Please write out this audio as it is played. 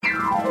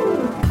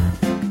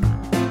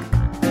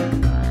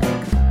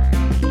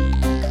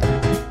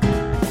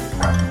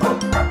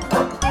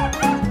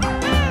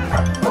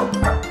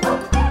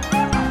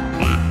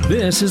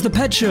This is The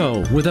Pet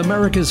Show with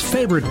America's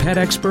favorite pet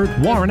expert,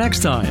 Warren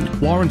Eckstein.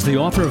 Warren's the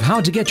author of How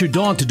to Get Your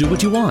Dog to Do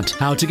What You Want,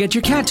 How to Get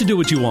Your Cat to Do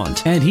What You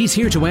Want, and he's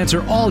here to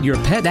answer all your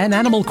pet and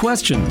animal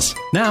questions.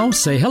 Now,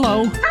 say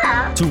hello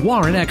to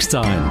Warren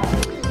Eckstein.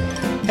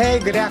 Hey,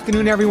 good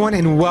afternoon, everyone,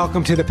 and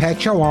welcome to The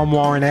Pet Show. I'm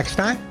Warren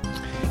Eckstein.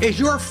 Is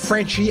your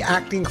Frenchie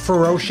acting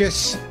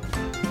ferocious?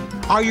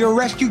 Are your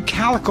rescued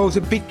calicos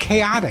a bit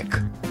chaotic?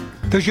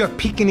 Does your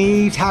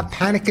Pekingese have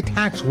panic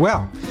attacks?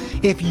 Well,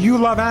 if you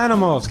love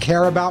animals,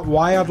 care about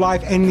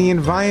wildlife and the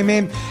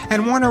environment,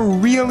 and want to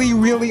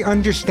really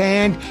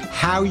understand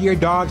how your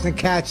dogs and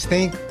cats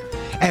think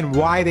and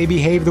why they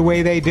behave the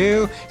way they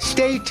do,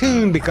 stay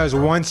tuned, because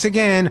once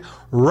again,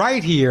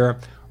 right here,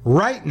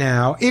 right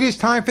now, it is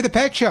time for The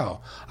Pet Show,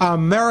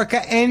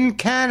 America and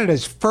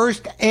Canada's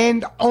first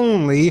and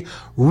only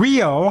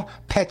real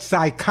pet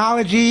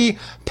psychology,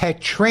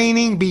 pet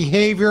training,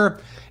 behavior,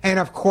 and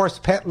of course,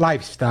 pet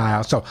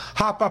lifestyle. So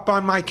hop up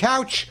on my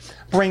couch,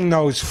 bring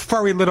those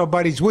furry little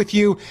buddies with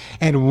you,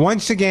 and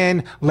once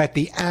again, let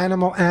the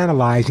animal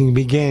analyzing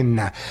begin.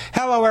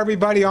 Hello,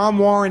 everybody. I'm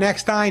Warren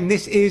Eckstein.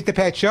 This is The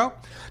Pet Show,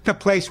 the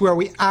place where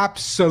we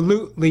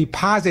absolutely,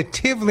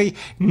 positively,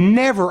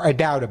 never a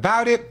doubt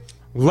about it,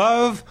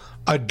 love,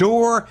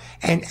 adore,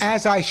 and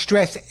as I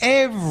stress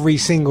every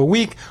single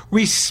week,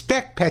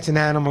 respect pets and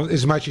animals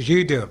as much as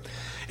you do.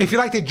 If you'd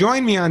like to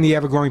join me on the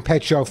ever-growing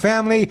Pet Show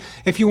family,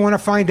 if you want to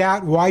find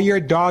out why your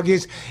dog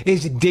is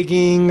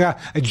digging,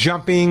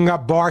 jumping,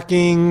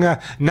 barking,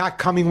 not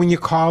coming when you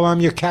call him,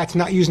 your cat's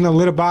not using the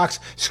litter box,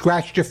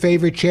 scratched your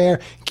favorite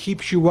chair,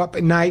 keeps you up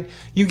at night,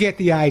 you get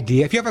the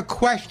idea. If you have a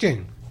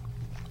question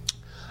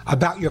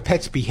about your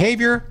pet's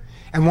behavior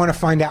and want to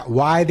find out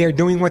why they're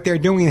doing what they're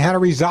doing and how to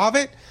resolve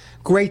it,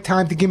 great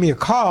time to give me a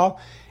call.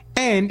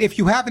 And if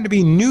you happen to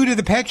be new to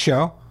the Pet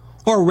Show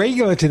or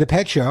regular to the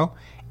Pet Show,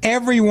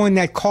 everyone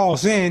that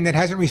calls in that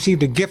hasn't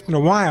received a gift in a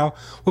while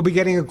will be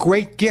getting a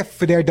great gift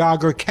for their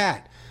dog or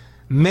cat.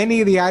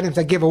 Many of the items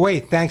I give away,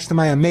 thanks to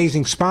my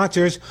amazing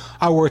sponsors,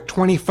 are worth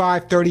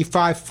 $25, $35,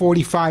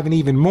 $45, and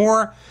even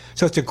more.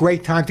 So it's a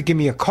great time to give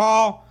me a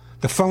call.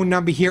 The phone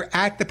number here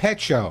at the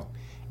Pet Show,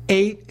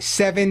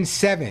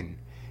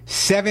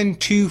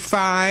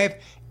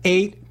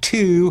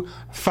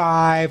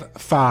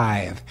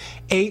 877-725-8255.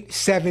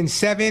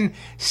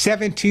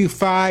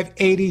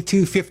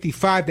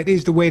 877-725-8255. That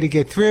is the way to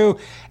get through.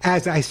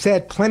 As I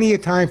said, plenty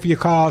of time for your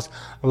calls.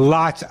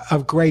 Lots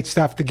of great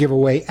stuff to give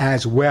away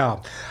as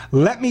well.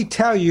 Let me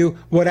tell you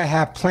what I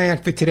have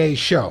planned for today's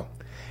show.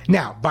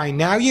 Now, by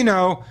now you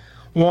know,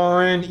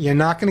 Warren, you're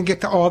not going to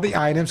get to all the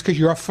items because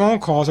your phone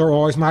calls are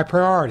always my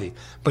priority.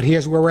 But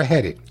here's where we're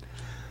headed.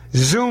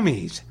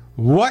 Zoomies.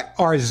 What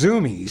are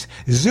zoomies?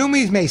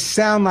 Zoomies may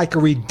sound like a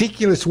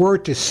ridiculous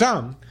word to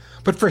some,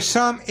 but for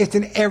some, it's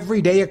an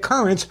everyday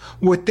occurrence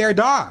with their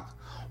dog.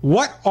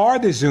 What are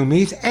the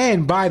zoomies?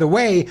 And by the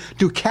way,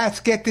 do cats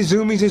get the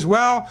zoomies as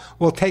well?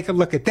 We'll take a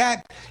look at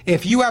that.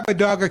 If you have a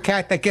dog or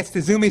cat that gets the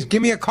zoomies,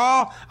 give me a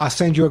call. I'll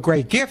send you a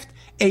great gift.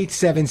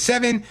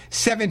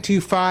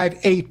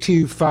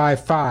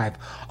 877-725-8255.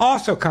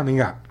 Also coming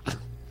up,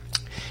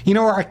 you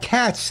know, our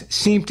cats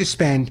seem to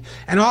spend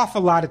an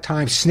awful lot of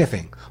time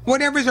sniffing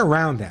whatever's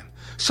around them.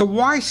 So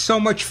why so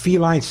much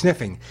feline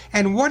sniffing?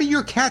 And what are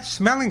your cats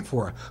smelling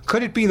for?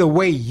 Could it be the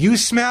way you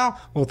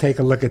smell? We'll take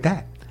a look at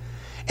that.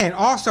 And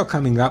also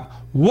coming up,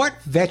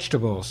 what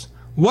vegetables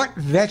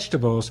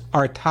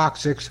are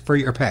toxic for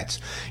your pets?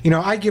 You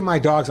know, I give my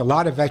dogs a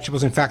lot of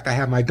vegetables. In fact, I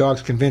have my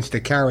dogs convinced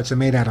that carrots are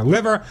made out of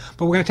liver.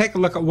 But we're going to take a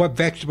look at what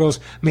vegetables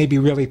may be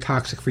really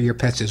toxic for your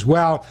pets as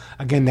well.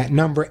 Again, that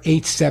number,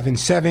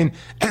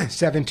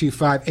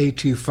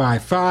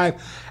 877-725-8255.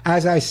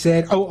 As I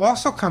said,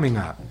 also coming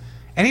up,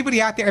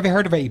 anybody out there ever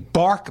heard of a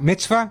bark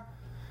mitzvah?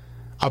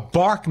 A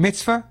bark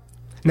mitzvah?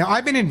 Now,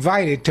 I've been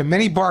invited to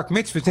many bark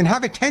mitzvahs and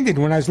have attended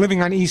when I was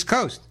living on the East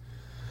Coast.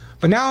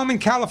 But now I'm in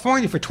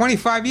California for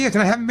 25 years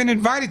and I haven't been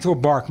invited to a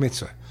bark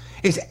mitzvah.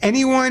 Is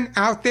anyone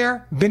out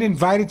there been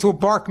invited to a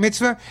bark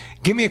mitzvah?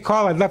 Give me a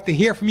call. I'd love to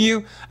hear from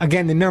you.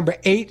 Again, the number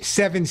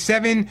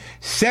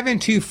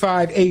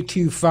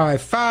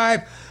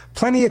 877-725-8255.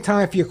 Plenty of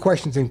time for your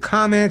questions and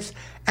comments.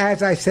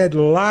 As I said,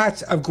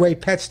 lots of great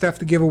pet stuff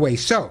to give away.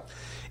 So,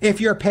 if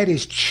your pet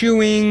is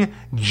chewing,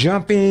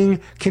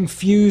 jumping,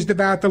 confused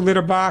about the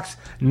litter box,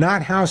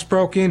 not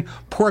housebroken,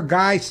 poor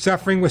guy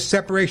suffering with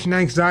separation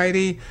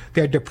anxiety,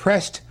 they're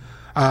depressed,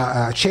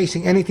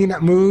 chasing anything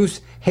that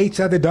moves, hates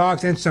other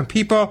dogs and some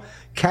people,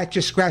 cat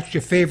just scratched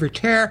your favorite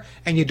chair,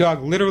 and your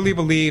dog literally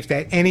believes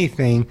that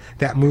anything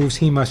that moves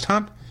he must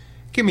hump,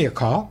 give me a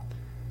call.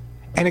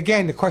 And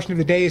again, the question of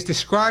the day is,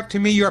 describe to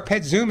me your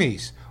pet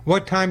zoomies.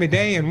 What time of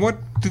day and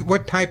what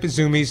type of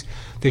zoomies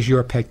does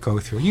your pet go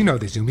through? You know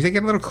the zoomies. They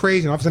get a little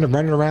crazy and all of a sudden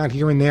running around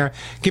here and there.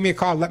 Give me a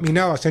call. Let me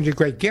know. I'll send you a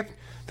great gift.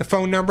 The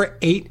phone number,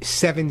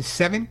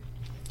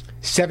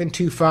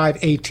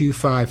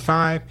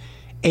 877-725-8255.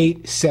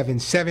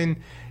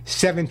 877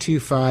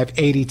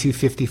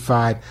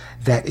 877-725-8255.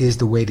 That is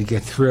the way to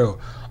get through.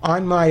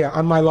 On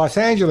my Los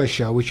Angeles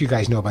show, which you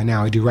guys know by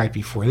now, I do right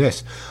before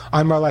this.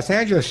 On my Los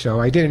Angeles show,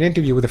 I did an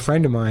interview with a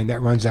friend of mine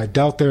that runs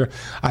Delta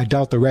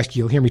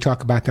Rescue. You'll hear me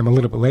talk about them a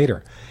little bit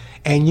later.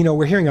 And, you know,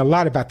 we're hearing a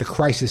lot about the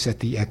crisis at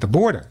the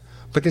border.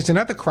 But there's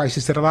another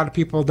crisis that a lot of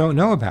people don't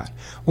know about.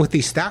 With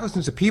these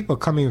thousands of people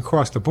coming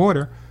across the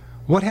border,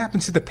 what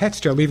happens to the pets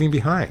they're leaving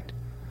behind?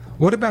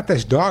 What about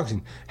those dogs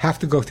and have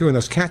to go through, and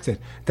those cats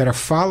that are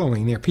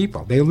following their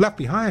people? They're left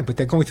behind, but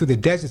they're going through the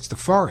deserts, the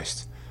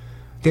forests.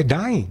 They're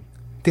dying.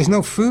 There's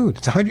no food.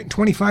 It's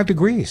 125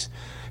 degrees.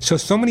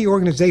 So many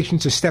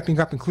organizations are stepping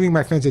up, including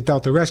my friends at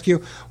Delta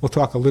Rescue. We'll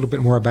talk a little bit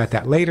more about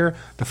that later.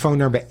 The phone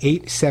number,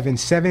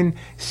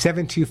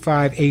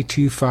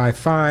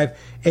 877-725-8255,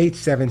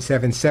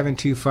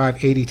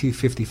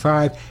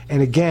 877-725-8255.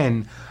 And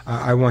again,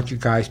 I want you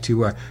guys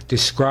to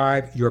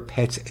describe your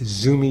pet's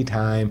Zoomy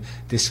time.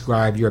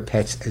 Describe your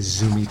pet's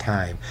Zoomy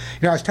time.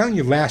 You know, I was telling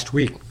you last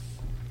week,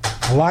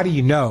 a lot of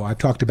you know, I've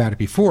talked about it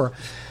before,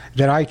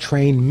 that I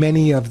trained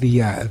many of the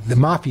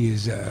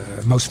mafia's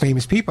most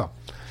famous people.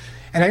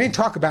 And I didn't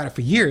talk about it for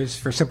years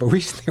for a simple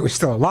reason. They were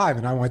still alive,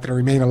 and I wanted to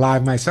remain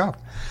alive myself.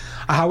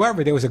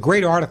 However, there was a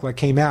great article that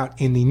came out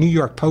in the New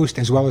York Post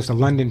as well as the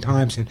London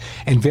Times and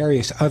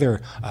various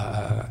other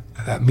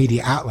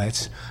media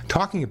outlets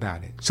talking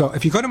about it. So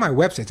if you go to my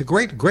website, it's a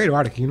great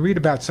article. You can read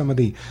about some of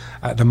the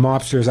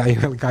mobsters I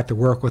really got to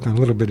work with and a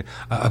little bit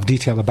of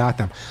detail about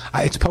them.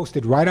 It's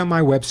posted right on my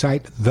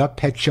website,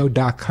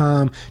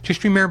 ThePetShow.com.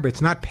 Just remember,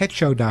 it's not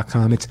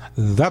PetShow.com, it's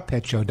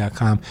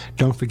ThePetShow.com.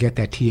 Don't forget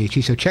that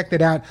THE. So check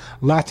that out.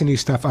 Lots of new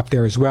stuff up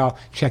there as well.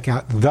 Check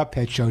out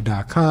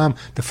ThePetShow.com.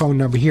 The phone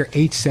number here,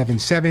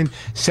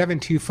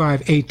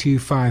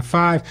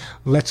 877-725-8255.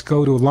 Let's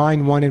go to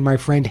line one and my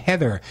friend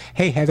Heather.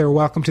 Hey, Heather,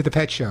 welcome to the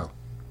Pet Show.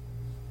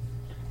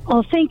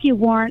 Oh, thank you,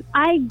 Warren.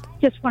 I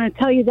just want to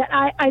tell you that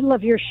I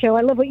love your show.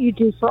 I love what you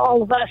do for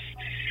all of us.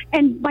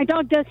 And my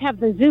dog does have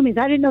the zoomies.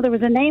 I didn't know there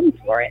was a name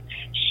for it.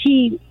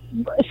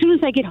 As soon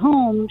as I get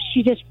home,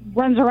 she just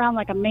runs around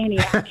like a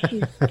maniac.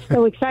 She's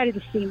so excited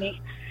to see me.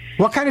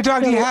 What kind of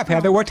dog do you have,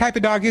 Heather? What type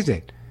of dog is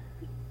it?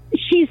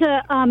 She's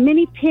a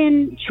mini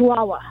pin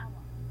Chihuahua.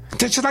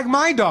 Just like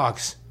my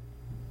dogs.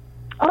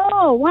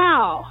 Oh,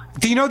 wow.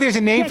 Do you know there's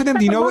a name for them?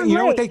 Do you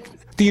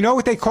know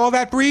what they call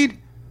that breed?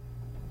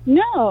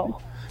 No.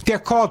 They're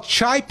called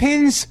Chai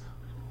Pins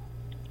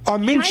or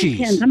Minchies.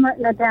 Chai Pins. I'm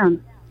writing that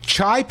down.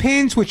 Chai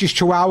Pins, which is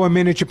Chihuahua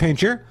miniature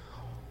pincher,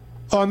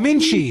 or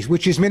Minchies,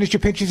 which is miniature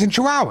pinchers and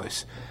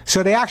Chihuahuas.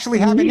 So they actually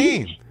have a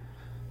name.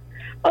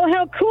 Oh,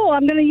 how cool.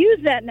 I'm going to use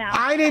that now.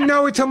 I didn't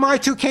know it till my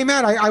two came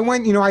out. I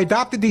went, I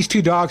adopted these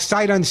two dogs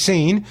sight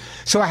unseen,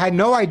 so I had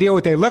no idea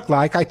what they looked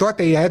like. I thought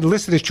they had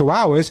listed as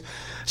Chihuahuas.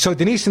 So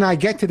Denise and I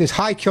get to this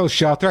high kill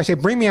shelter. I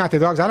said, bring me out the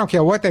dogs. I don't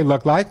care what they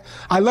look like.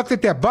 I looked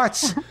at their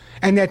butts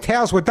and their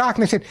tails were dark,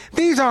 and I said,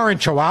 these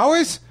aren't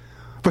Chihuahuas.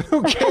 But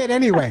who cared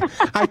anyway?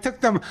 I took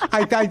them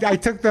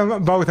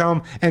both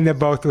home, and they're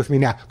both with me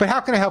now. But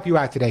how can I help you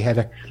out today,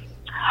 Heather?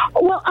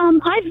 Well,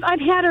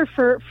 I've had her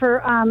for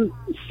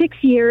 6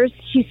 years.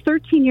 She's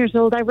 13 years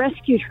old. I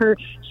rescued her.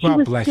 She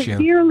was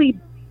severely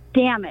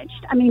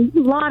damaged. I mean,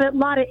 lot of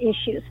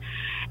issues.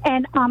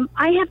 And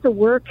I have to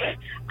work.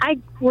 I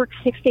work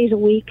 6 days a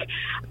week.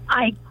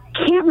 I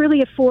can't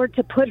really afford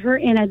to put her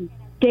in a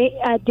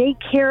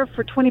daycare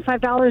for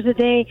 $25 a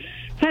day.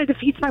 Kind of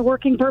defeats my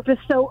working purpose.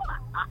 So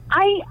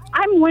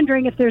I'm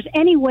wondering if there's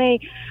any way.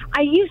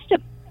 I used to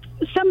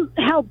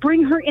somehow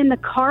bring her in the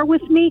car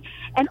with me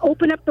and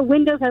open up the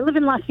windows. I live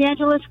in Los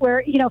Angeles,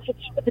 where if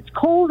it's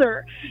cold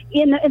or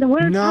in the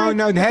winter. No,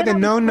 Heather,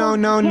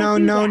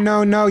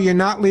 no. You're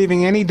not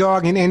leaving any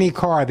dog in any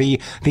car. The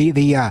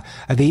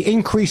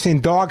increase in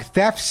dog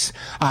thefts,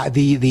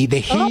 the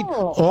heat,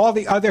 all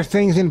the other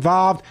things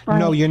involved. Right.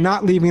 No, you're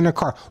not leaving in a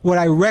car. What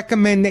I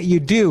recommend that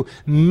you do,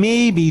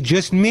 maybe,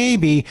 just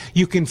maybe,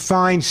 you can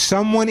find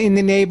someone in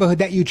the neighborhood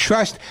that you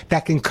trust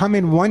that can come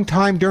in one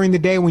time during the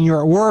day when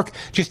you're at work,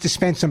 just to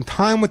spend some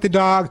time with the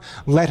dog,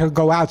 let her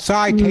go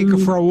outside, take her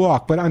for a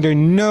walk. But under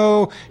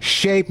no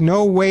shape,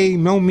 no way,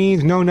 no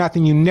means, no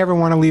nothing, you never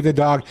want to leave the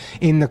dog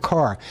in the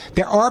car.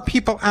 There are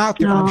people out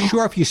there, I'm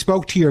sure if you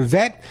spoke to your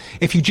vet,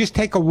 if you just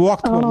take a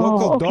walk to a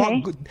local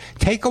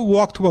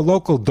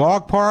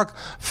dog park,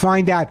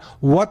 find out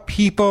what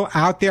people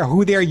out there,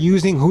 who they're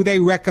using, who they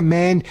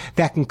recommend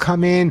that can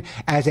come in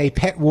as a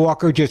pet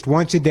walker just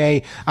once a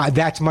day.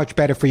 That's much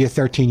better for your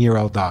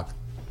 13-year-old dog.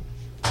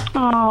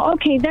 Oh,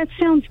 okay. That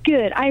sounds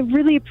good. I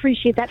really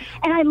appreciate that.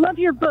 And I love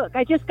your book.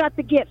 I just got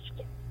the gift.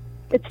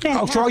 It's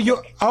fantastic.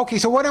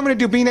 So what I'm going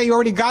to do, being that you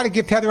already got a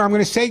gift, Heather, I'm going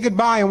to say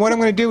goodbye. And what I'm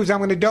going to do is I'm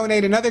going to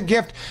donate another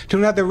gift to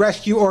another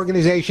rescue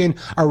organization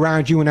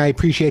around you. And I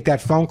appreciate that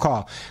phone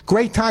call.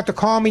 Great time to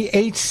call me,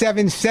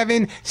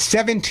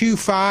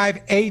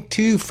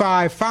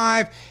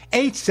 877-725-8255.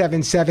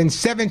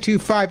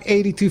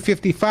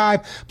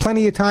 877-725-8255.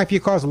 Plenty of time for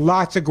your calls.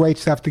 Lots of great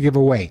stuff to give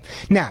away.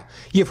 Now,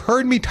 you've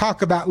heard me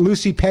talk about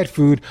Lucy Pet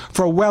Food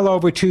for well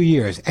over 2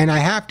 years, and I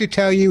have to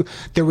tell you,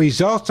 the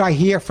results I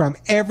hear from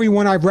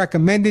everyone I've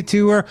recommended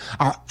to her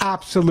are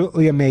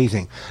absolutely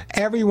amazing.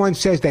 Everyone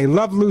says they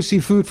love Lucy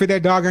food for their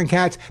dog and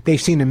cats.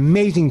 They've seen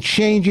amazing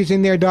changes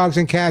in their dogs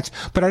and cats,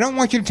 but I don't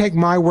want you to take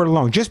my word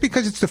alone. Just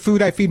because it's the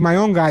food I feed my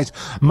own guys,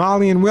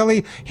 Molly and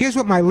Willie, here's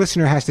what my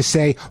listener has to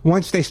say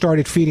once they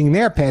started feeding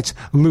their pets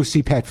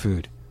Lucy Pet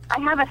Food. I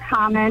have a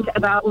comment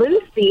about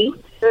Lucy,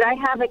 that I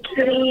have a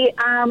kitty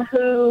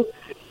who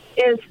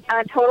is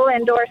a total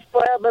indoor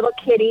spoiled little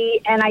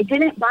kitty, and I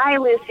didn't buy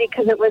Lucy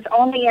because it was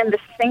only in the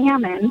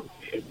salmon,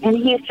 and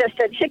he's just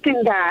a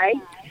chicken guy.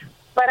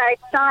 But I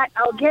thought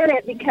I'll get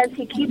it because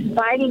he keeps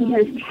biting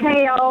his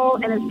tail,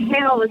 and his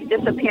tail was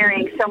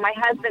disappearing. So my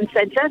husband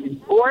said, just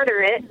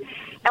order it.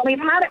 And we've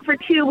had it for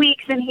 2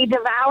 weeks, and he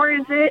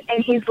devours it,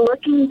 and he's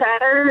looking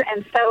better.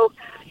 And so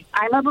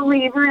I'm a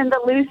believer in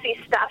the Lucy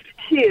stuff,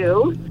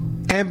 too.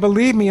 And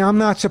believe me, I'm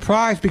not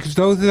surprised, because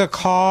those are the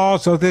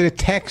calls, those are the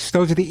texts,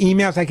 those are the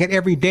emails I get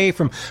every day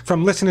from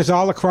listeners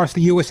all across the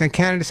U.S. and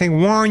Canada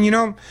saying,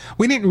 Warren,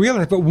 we didn't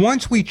realize, but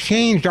once we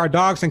changed our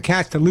dogs and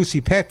cats to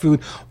Lucy Pet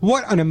Food,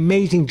 what an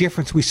amazing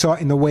difference we saw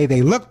in the way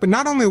they look, but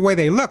not only the way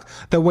they look,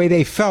 the way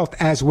they felt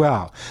as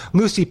well.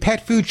 Lucy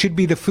Pet Food should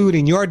be the food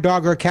in your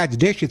dog or cat's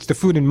dish. It's the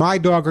food in my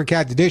dog or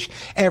cat's dish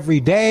every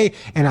day,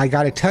 and I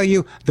got to tell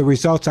you, the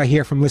results I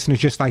hear from listeners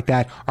just like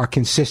that are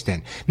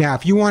consistent. Now,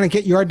 if you want to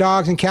get your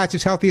dogs and cats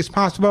as healthy as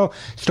possible,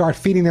 start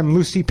feeding them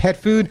Lucy Pet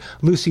Food.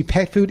 Lucy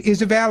Pet Food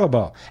is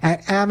available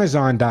at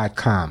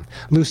Amazon.com.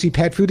 Lucy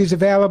Pet Food is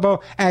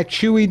available at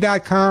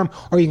Chewy.com,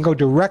 or you can go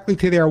directly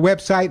to their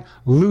website,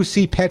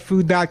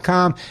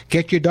 LucyPetFood.com.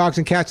 Get your dogs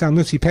and cats on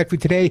Lucy Pet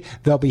Food today.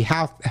 They'll be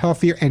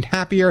healthier and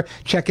happier.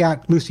 Check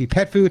out Lucy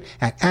Pet Food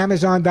at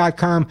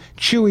Amazon.com,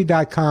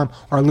 Chewy.com,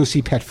 or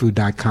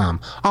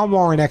LucyPetFood.com. I'm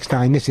Warren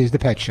Eckstein. This is The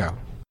Pet Show.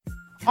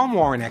 I'm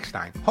Warren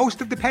Eckstein,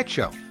 host of The Pet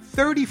Show.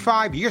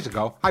 35 years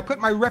ago, I put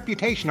my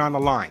reputation on the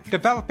line,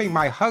 developing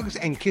my Hugs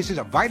and Kisses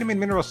of vitamin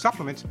mineral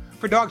supplements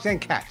for dogs and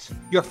cats.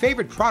 Your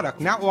favorite product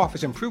now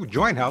offers improved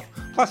joint health,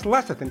 plus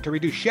lecithin to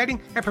reduce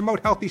shedding and promote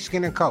healthy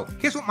skin and coat.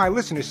 Here's what my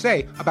listeners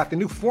say about the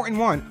new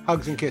 4-in-1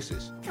 Hugs and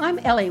Kisses. I'm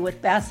Ellie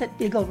with Bassett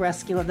Beagle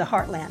Rescue of the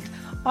Heartland.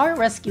 Our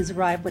rescues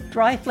arrive with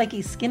dry,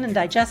 flaky skin and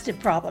digestive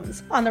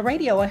problems. On the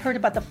radio, I heard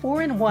about the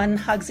 4-in-1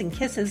 Hugs and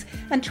Kisses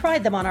and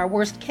tried them on our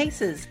worst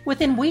cases.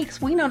 Within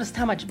weeks, we noticed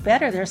how much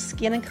better their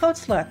skin and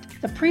coats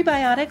looked. The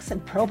prebiotics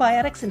and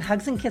probiotics in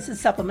Hugs and Kisses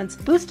supplements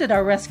boosted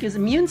our rescues'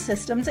 immune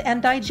systems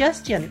and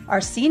digestion. Our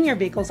senior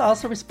beagles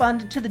also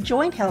responded to the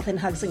joint health in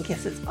Hugs and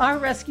Kisses. Our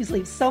rescues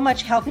leave so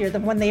much healthier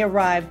than when they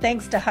arrived,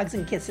 thanks to Hugs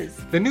and Kisses.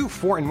 The new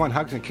 4-in-1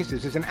 Hugs and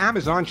Kisses is an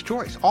Amazon's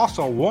choice.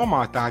 Also,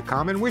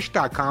 Walmart.com and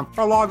Wish.com,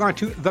 or log on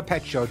to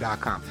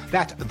ThePetShow.com.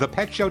 That's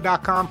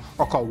ThePetShow.com,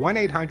 or call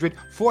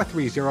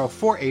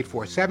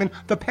 1-800-430-4847,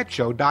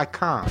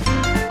 ThePetShow.com.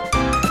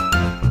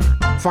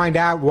 Find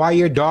out why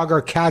your dog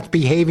or cat's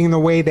behaving the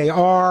way they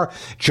are,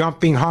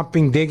 jumping,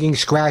 humping, digging,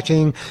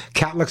 scratching.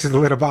 Cat looks at the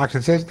litter box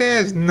and says,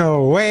 there's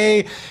no way.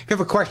 If you have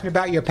a question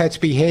about your pet's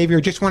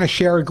behavior, just want to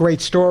share a great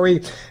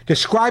story,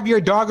 describe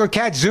your dog or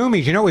cat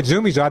zoomies. You know what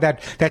zoomies are,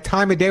 that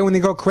time of day when they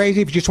go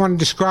crazy. If you just want to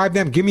describe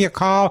them, give me a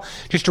call.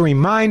 Just a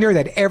reminder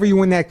that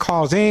everyone that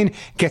calls in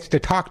gets to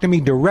talk to me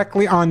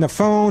directly on the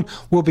phone.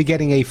 We'll be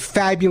getting a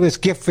fabulous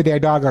gift for their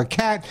dog or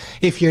cat.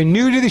 If you're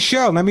new to the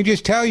show, let me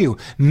just tell you,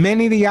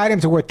 many of the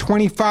items are worth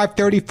 $25,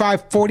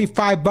 $35,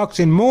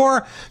 $45 and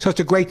more. So it's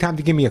a great time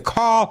to give me a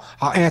call.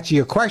 I'll answer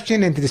your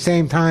question, and at the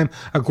same time,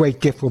 a great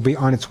gift will be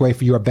on its way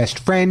for your best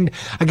friend.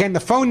 Again, the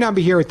phone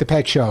number here at The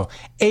Pet Show,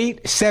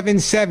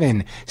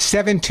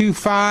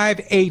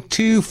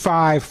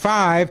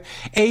 877-725-8255,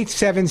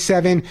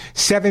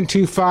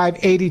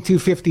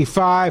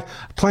 877-725-8255.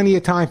 Plenty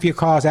of time for your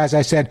calls. As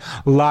I said,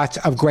 lots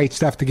of great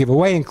stuff to give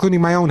away,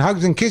 including my own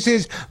Hugs and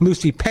Kisses,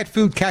 Lucy Pet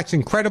Food, Cat's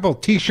Incredible,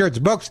 t-shirts,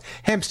 books,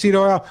 hemp seed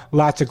oil,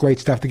 lots of great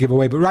stuff to give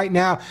away. But right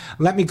now,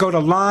 let me go to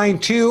line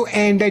 2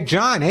 and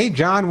John. Hey,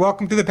 John,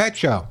 welcome to The Pet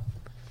Show.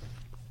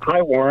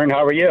 Hi, Warren.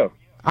 How are you?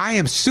 I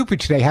am super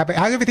today.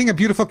 How's everything in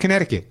beautiful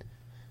Connecticut?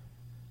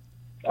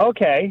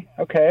 Okay.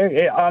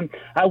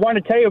 I want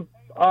to tell you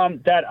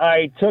that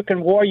I took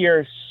and wore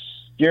your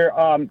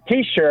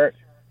T-shirt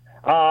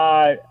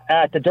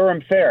at the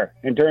Durham Fair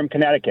in Durham,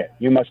 Connecticut.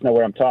 You must know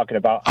what I'm talking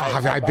about.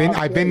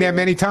 I've been there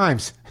many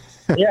times.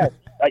 Yes.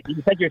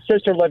 You said your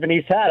sister lived in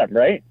East Haddam,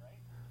 right?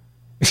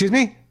 Excuse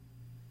me?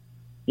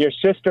 Your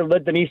sister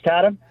lived in East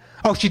Haddam?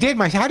 Oh, she did?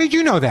 How did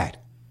you know that?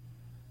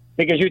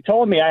 Because you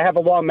told me. I have a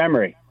long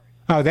memory.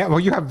 Oh, well,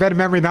 you have better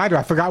memory than I do.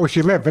 I forgot where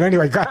she lived. But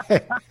anyway, go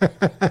ahead.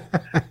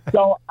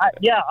 So,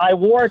 I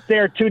wore it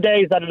there 2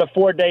 days out of the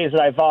 4 days that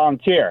I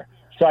volunteer.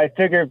 So I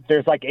figured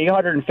there's like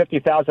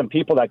 850,000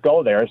 people that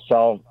go there.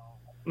 So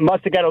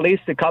must have got at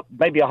least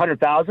maybe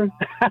 100,000.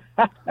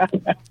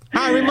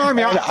 Remind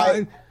me.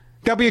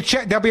 There'll be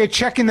a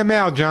check in the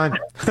mail, John.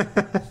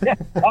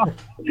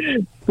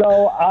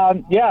 So,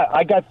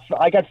 I got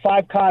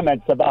 5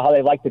 comments about how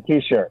they like the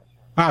T-shirt.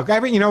 And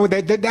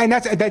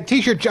that's that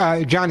T-shirt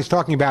John is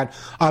talking about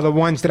are the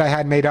ones that I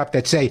had made up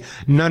that say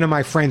 "None of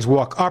my friends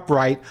walk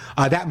upright."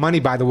 That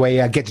money, by the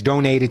way, gets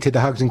donated to the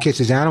Hugs and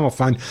Kisses Animal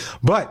Fund.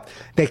 But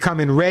they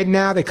come in red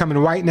now, they come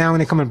in white now,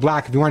 and they come in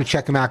black. If you want to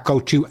check them out, go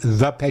to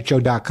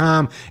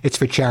thepetshow.com. It's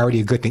for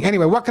charity, a good thing.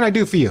 Anyway, what can I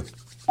do for you?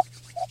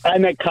 I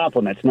meant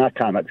compliments, not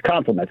comments.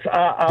 Compliments.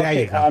 There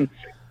you go.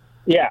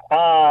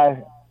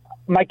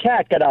 My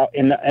cat got out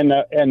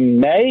in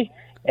May,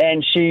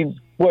 and she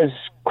was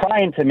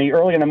crying to me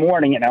early in the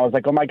morning, and I was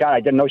like, "Oh my God, I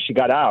didn't know she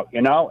got out,"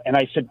 And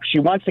I said, "She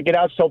wants to get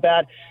out so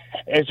bad.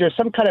 Is there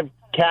some kind of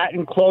cat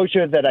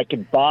enclosure that I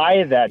could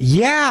buy?"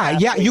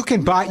 You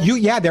can buy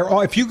they're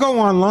all, if you go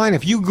online,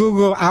 if you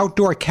Google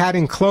outdoor cat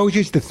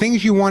enclosures, the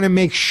things you want to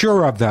make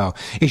sure of though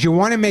is you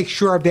want to make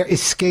sure of they're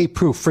escape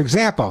proof. For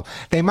example,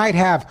 they might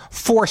have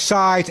 4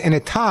 sides and a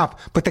top,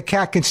 but the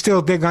cat can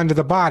still dig under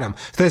the bottom.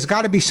 So there's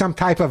got to be some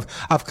type of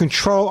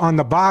control on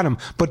the bottom,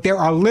 but there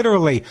are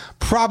literally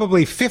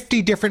probably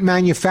 50 different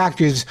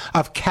manufacturers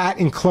of cat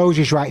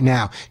enclosures right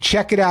now.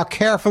 Check it out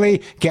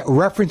carefully, get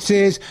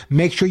references,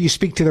 make sure you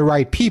speak to the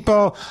right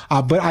people.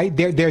 But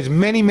there's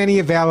many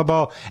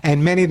available,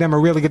 and many of them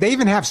are really good. They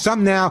even have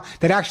some now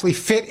that actually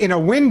fit in a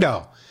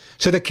window.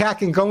 So the cat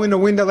can go in the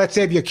window, let's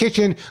say of your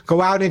kitchen,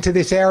 go out into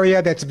this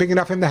area that's big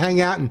enough for him to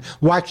hang out and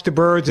watch the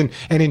birds and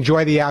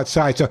enjoy the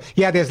outside. So,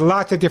 there's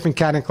lots of different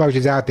cat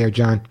enclosures out there,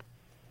 John.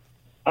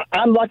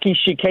 I'm lucky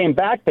she came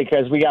back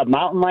because we got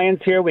mountain lions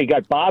here, we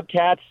got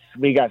bobcats,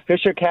 we got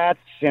fisher cats,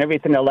 and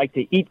everything that like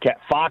to eat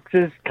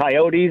foxes,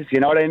 coyotes.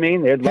 You know what I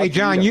mean? Hey,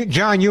 John,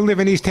 you live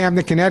in East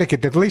Hampton,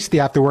 Connecticut. The least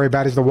you have to worry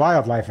about is the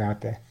wildlife out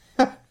there.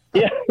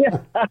 Yeah.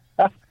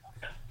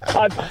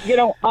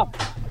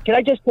 Can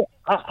I just?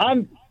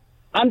 I'm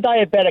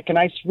diabetic, and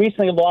I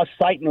recently lost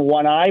sight in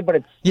one eye, but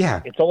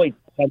it's only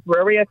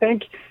temporary, I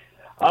think.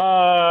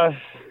 I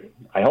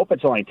hope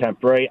it's only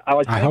temporary.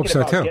 I hope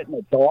so too. Getting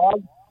a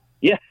dog.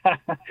 Yeah,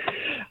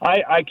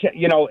 I can't,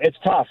 it's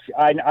tough.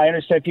 I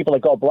understand people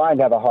that go blind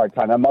have a hard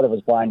time. My mother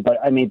was blind, but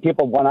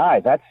people with one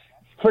eye, that's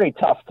pretty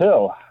tough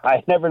too.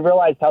 I never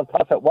realized how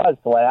tough it was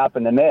till it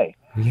happened to me.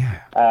 Yeah.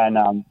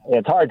 And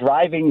it's hard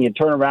driving. You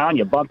turn around,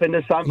 you bump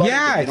into somebody.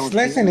 Yeah,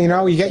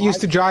 you get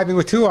used to driving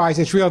with 2 eyes.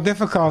 It's real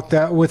difficult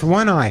with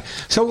one eye.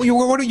 So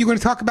what are you going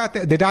to talk about?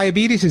 The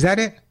diabetes, is that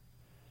it?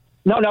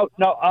 No.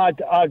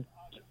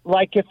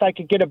 Like if I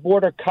could get a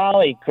border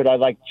collie, could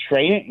I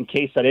train it in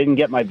case I didn't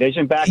get my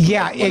vision back?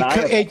 Yeah, no.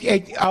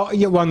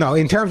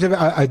 In terms of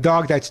a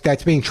dog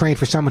that's being trained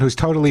for someone who's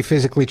totally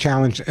physically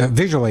challenged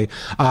visually,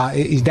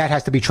 that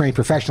has to be trained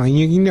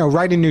professionally. And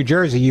right in New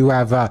Jersey, you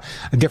have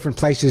different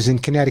places in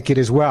Connecticut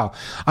as well.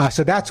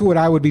 So that's what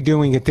I would be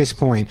doing at this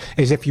point,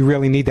 is if you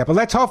really need that.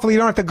 But hopefully you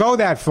don't have to go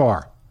that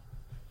far.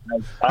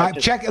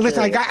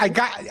 Listen,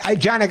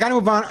 John, I got to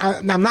move on.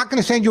 I'm not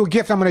going to send you a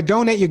gift. I'm going to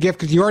donate you a gift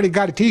because you already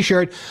got a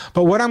T-shirt.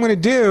 But what I'm going to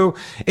do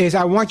is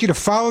I want you to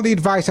follow the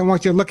advice. I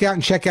want you to look out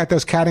and check out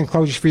those cat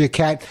enclosures for your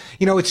cat.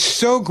 It's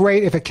so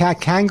great if a cat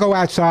can go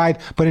outside,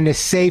 but in a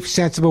safe,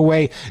 sensible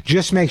way.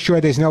 Just make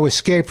sure there's no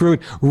escape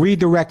route.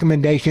 Read the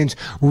recommendations,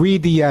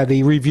 read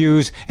the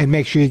reviews, and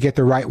make sure you get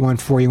the right one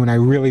for you. And I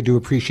really do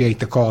appreciate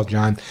the call,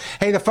 John.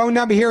 Hey, the phone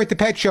number here at the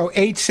Pet Show,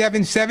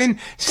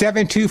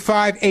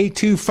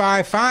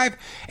 877-725-8255.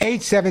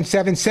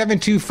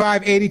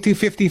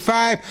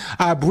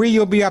 877-725-8255. Bree,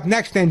 you'll be up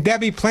next. And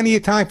Debbie, plenty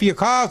of time for your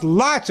calls.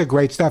 Lots of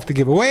great stuff to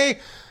give away.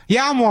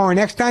 Yeah, I'm Warren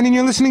Eckstein, and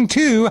you're listening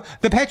to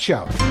The Pet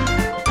Show.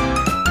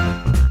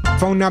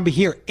 Phone number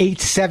here,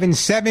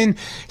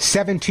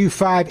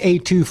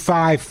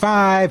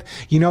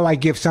 877-725-8255. I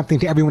give something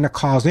to everyone that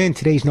calls in.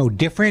 Today's no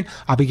different.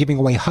 I'll be giving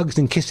away Hugs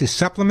and Kisses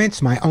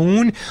supplements, my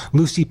own.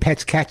 Lucy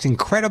Pet's Cat's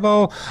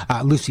Incredible.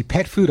 Lucy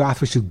Pet Food,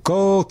 Authors Who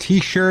Gold,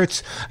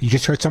 T-shirts. You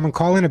just heard someone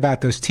call in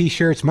about those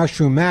T-shirts.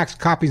 Mushroom Max,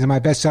 copies of my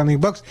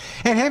best-selling books.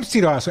 And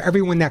Hempseed Oil. So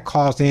everyone that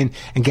calls in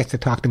and gets to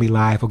talk to me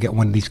live will get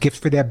one of these gifts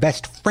for their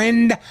best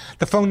friend.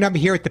 The phone number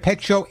here at the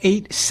Pet Show,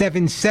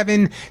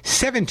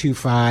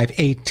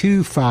 877-725-8255.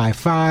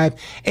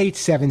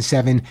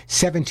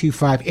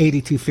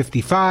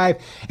 877-725-8255.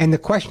 And the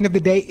question of the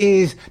day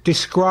is,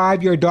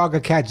 describe your dog or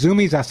cat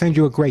zoomies. I'll send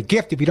you a great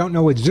gift. If you don't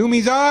know what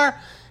zoomies are,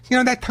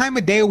 that time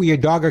of day where your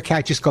dog or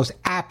cat just goes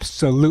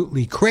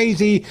absolutely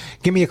crazy.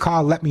 Give me a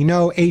call. Let me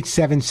know.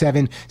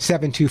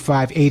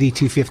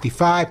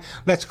 877-725-8255.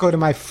 Let's go to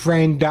my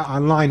friend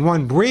on line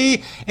 1,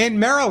 Bree in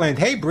Maryland.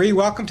 Hey, Bree,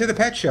 welcome to the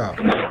Pet Show.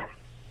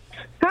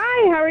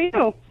 Hi, how are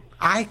you?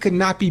 I could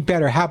not be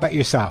better. How about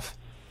yourself?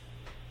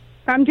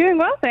 I'm doing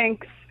well,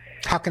 thanks.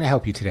 How can I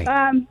help you today? So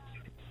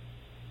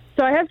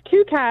I have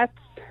 2 cats.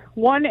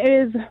 One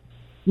is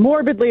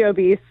morbidly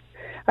obese.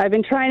 I've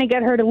been trying to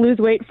get her to lose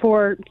weight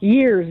for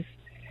years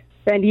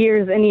and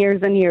years and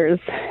years and years.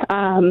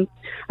 I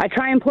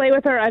try and play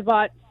with her. I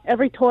bought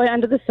every toy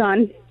under the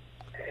sun,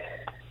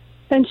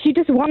 and she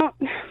just won't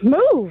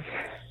move.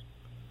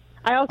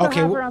 I also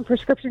have her on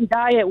prescription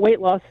diet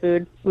weight loss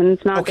food when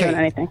it's not doing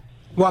anything.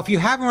 Well, if you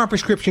have her on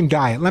prescription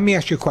diet, let me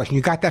ask you a question.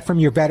 You got that from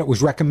your vet? It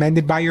was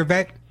recommended by your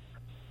vet?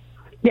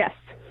 Yes.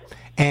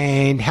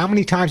 And how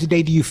many times a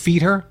day do you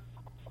feed her?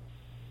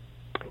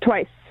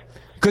 Twice.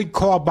 Good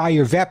call by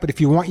your vet, but if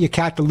you want your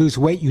cat to lose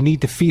weight, you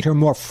need to feed her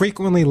more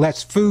frequently,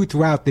 less food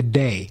throughout the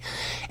day.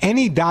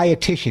 Any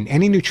dietitian,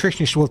 any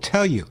nutritionist will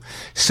tell you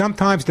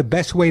sometimes the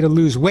best way to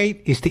lose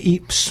weight is to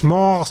eat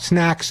small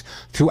snacks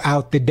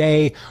throughout the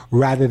day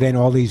rather than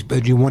all these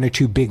 1 or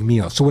 2 big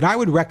meals. So what I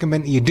would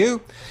recommend that you do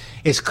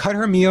is cut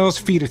her meals,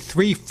 feed her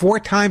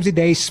 3-4 times a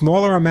day,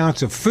 smaller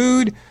amounts of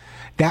food.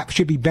 That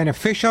should be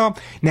beneficial.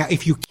 Now,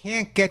 if you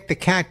can't get the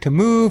cat to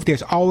move,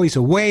 there's always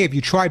a way. Have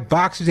you tried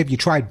boxes? Have you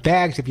tried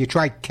bags? Have you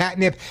tried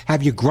catnip?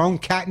 Have you grown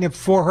catnip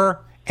for her?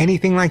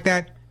 Anything like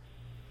that?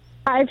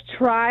 I've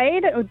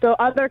tried. The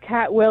other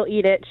cat will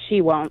eat it.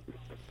 She won't.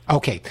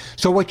 Okay.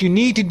 So what you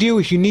need to do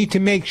is you need to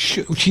make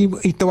sure she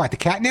eat the what? The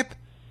catnip?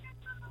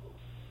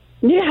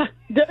 Yeah.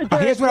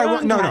 Here's what I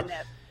want. No.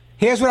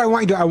 Here's what I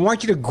want you to do. I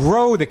want you to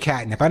grow the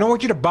catnip. I don't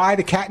want you to buy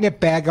the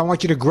catnip bag. I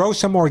want you to grow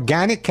some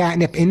organic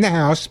catnip in the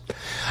house.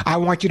 I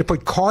want you to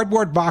put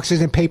cardboard boxes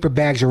and paper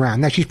bags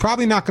around. Now, she's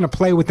probably not going to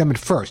play with them at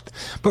first.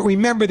 But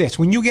remember this.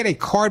 When you get a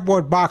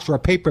cardboard box or a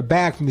paper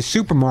bag from the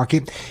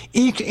supermarket,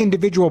 each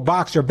individual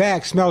box or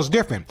bag smells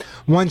different.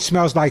 One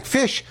smells like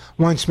fish.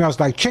 One smells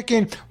like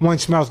chicken. One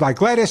smells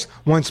like lettuce.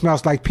 One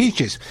smells like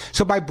peaches.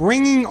 So by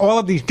bringing all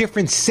of these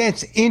different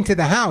scents into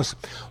the house,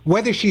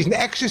 whether she's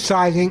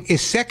exercising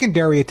is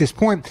secondary at this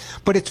point,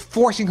 but it's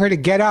forcing her to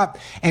get up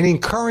and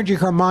encouraging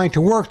her mind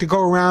to work, to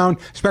go around,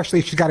 especially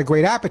if she's got a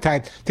great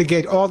appetite, to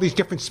get all these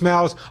different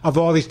smells of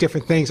all these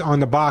different things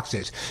on the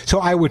boxes. So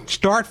I would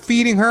start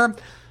feeding her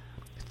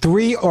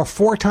 3 or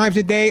 4 times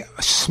a day,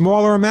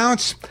 smaller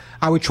amounts.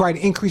 I would try to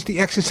increase the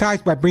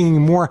exercise by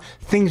bringing more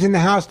things in the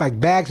house, like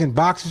bags and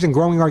boxes and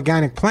growing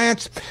organic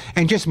plants,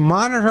 and just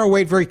monitor her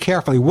weight very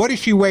carefully. What does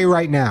she weigh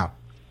right now?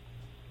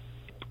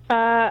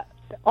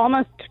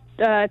 Almost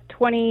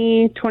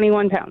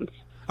 21 pounds.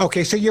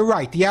 Okay, so you're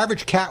right. The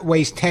average cat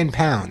weighs 10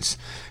 pounds.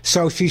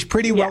 So she's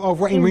pretty well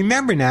overweight. And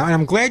remember now, and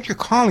I'm glad you're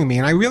calling me,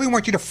 and I really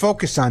want you to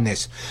focus on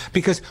this,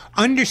 because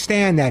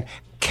understand that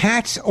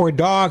cats or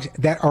dogs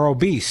that are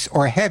obese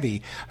or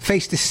heavy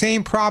face the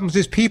same problems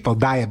as people: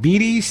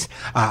 diabetes,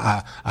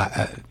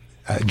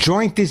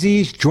 joint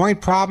disease,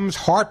 joint problems,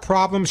 heart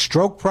problems,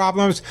 stroke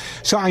problems.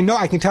 So I know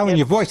I can tell in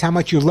your voice how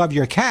much you love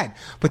your cat.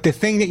 But the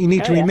thing that you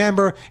need to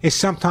remember is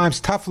sometimes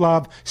tough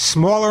love,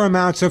 smaller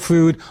amounts of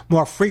food,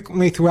 more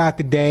frequently throughout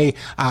the day.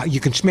 You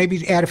can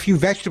maybe add a few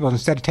vegetables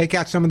instead of take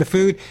out some of the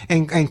food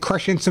and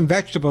crush in some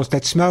vegetables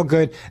that smell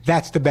good.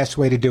 That's the best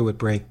way to do it,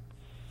 Bree.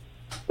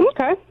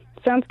 Okay.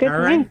 Sounds good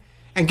to me.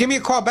 And give me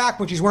a call back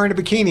when she's wearing a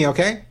bikini,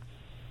 okay?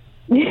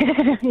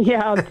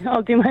 Yeah,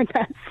 I'll do my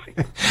best.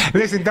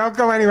 Listen, don't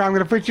go anywhere. I'm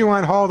going to put you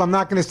on hold. I'm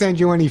not going to send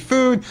you any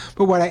food,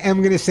 but what I am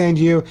going to send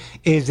you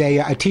is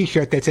a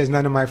T-shirt that says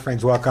 "None of my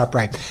friends walk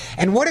upright."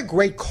 And what a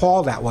great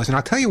call that was. And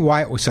I'll tell you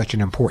why it was such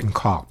an important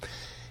call.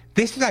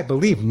 This is, I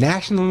believe,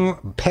 National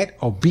Pet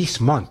Obese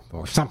Month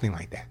or something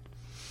like that.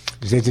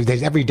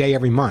 There's every day,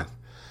 every month.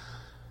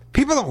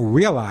 People don't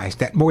realize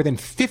that more than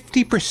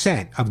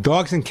 50% of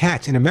dogs and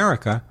cats in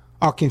America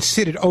are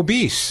considered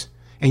obese.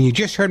 And you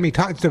just heard me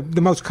talk, it's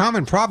the most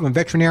common problem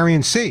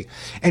veterinarians see.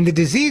 And the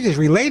disease is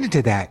related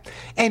to that.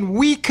 And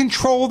we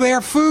control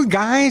their food,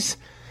 guys.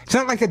 It's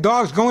not like the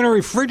dog's going to a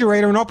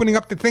refrigerator and opening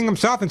up the thing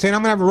himself and saying,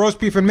 I'm going to have a roast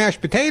beef and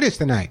mashed potatoes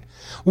tonight.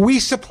 We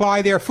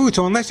supply their food.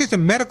 So unless it's a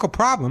medical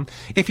problem,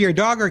 if your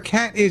dog or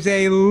cat is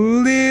a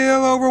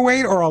little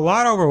overweight or a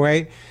lot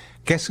overweight,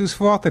 guess whose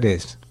fault it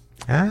is?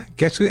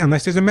 Guess who?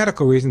 Unless there's a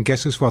medical reason,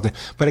 guess whose fault it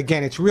is? But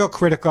again, it's real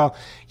critical.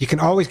 You can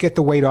always get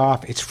the weight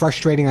off. It's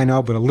frustrating, I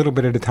know, but a little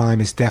bit at a time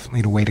is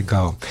definitely the way to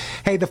go.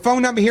 Hey, the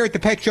phone number here at the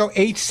Pet Show,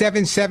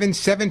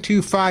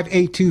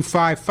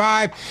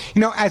 877-725-8255.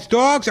 You know, as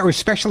dogs are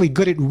especially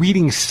good at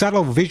reading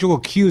subtle visual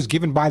cues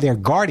given by their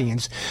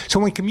guardians, so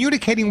when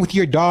communicating with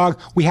your dog,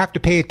 we have to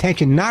pay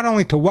attention not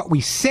only to what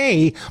we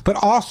say, but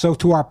also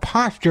to our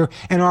posture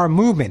and our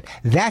movement.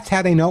 That's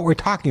how they know what we're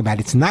talking about.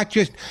 It's not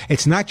just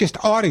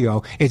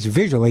audio. It's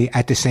visually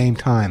at the same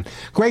time.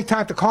 Great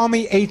time to call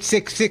me,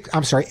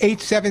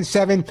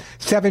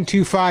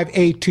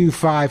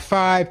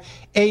 877-725-8255,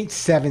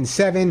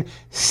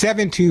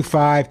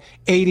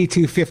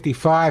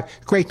 877-725-8255.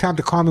 Great time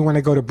to call me when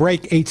I go to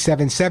break,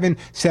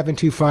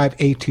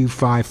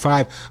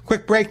 877-725-8255.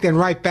 Quick break, then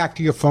right back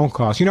to your phone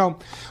calls. You know,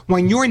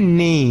 when your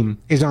name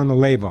is on the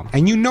label,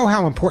 and you know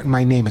how important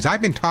my name is.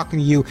 I've been talking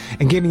to you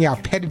and giving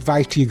out pet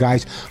advice to you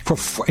guys for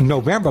in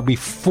November, it'll be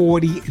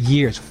 40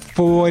 years.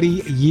 40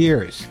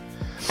 years.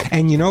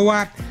 And you know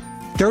what?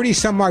 30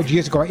 some odd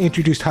years ago, I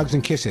introduced Hugs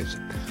and Kisses.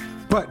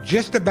 But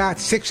just about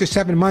 6 or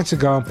 7 months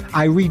ago,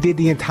 I redid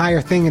the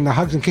entire thing, and the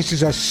Hugs and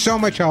Kisses are so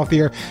much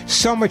healthier,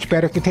 so much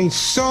better, contain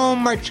so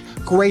much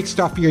great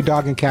stuff for your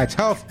dog and cat's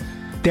health.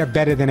 They're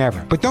better than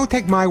ever. But don't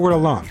take my word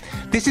alone.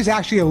 This is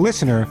actually a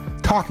listener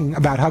talking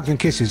about Hugs and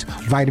Kisses,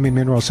 vitamin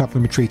mineral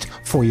supplement treats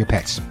for your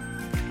pets.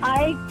 I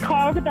I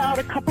called about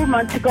a couple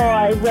months ago.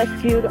 I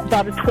rescued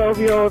about a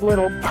 12-year-old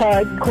little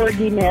pug,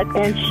 corgi mix,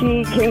 and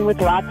she came with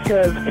lots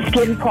of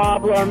skin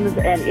problems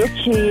and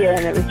itchy,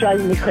 and it was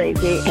driving me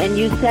crazy. And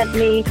you sent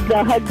me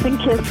the Hugs and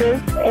Kisses,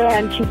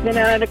 and she's been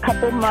on it a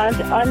couple months.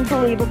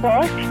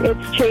 Unbelievable.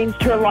 It's changed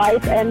her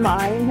life and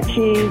mine.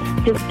 She's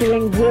just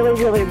doing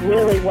really, really,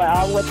 really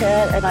well with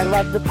it, and I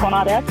love the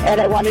product, and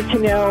I wanted to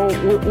know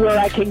where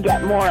I can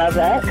get more of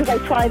it, because I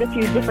tried a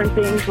few different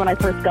things when I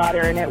first got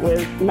her, and it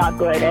was not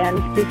good, and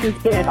this has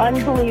been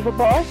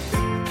unbelievable.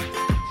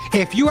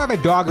 If you have a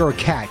dog or a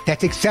cat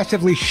that's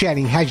excessively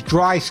shedding, has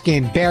dry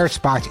skin, bare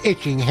spots,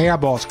 itching,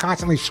 hairballs,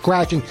 constantly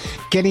scratching,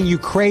 getting you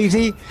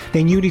crazy,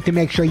 then you need to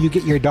make sure you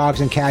get your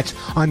dogs and cats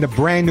on the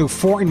brand new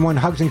 4-in-1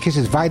 Hugs and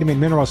Kisses Vitamin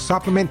Mineral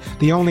Supplement,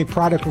 the only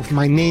product with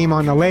my name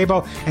on the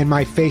label and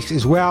my face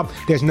as well.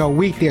 There's no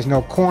wheat, there's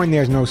no corn,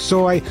 there's no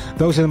soy.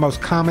 Those are the most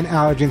common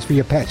allergens for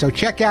your pet. So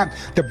check out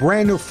the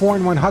brand new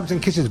 4-in-1 Hugs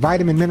and Kisses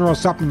Vitamin Mineral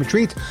Supplement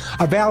Treats,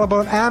 available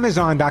at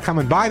Amazon.com.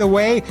 And by the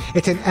way,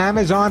 it's an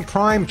Amazon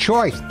Prime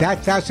choice.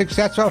 That's how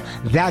successful,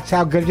 that's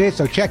how good it is.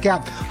 So check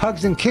out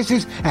Hugs and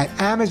Kisses at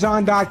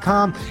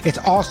Amazon.com. It's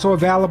also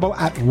available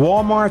at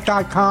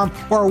Walmart.com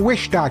or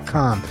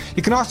Wish.com.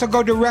 You can also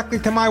go directly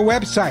to my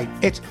website.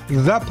 It's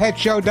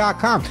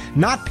ThePetShow.com,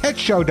 not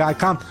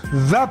PetShow.com,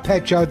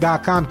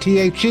 ThePetShow.com,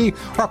 THE,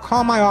 or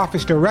call my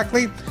office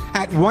directly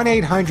at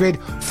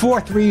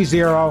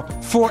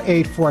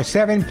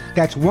 1-800-430-4847.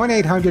 That's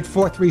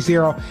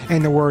 1-800-430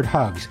 and the word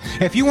hugs.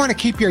 If you want to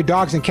keep your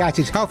dogs and cats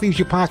as healthy as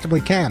you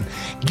possibly can,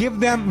 give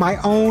them my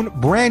own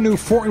brand new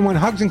 4-in-1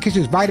 Hugs and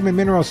Kisses Vitamin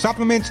Mineral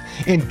Supplements,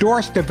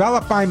 endorsed,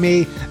 developed by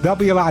me. They'll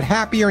be a lot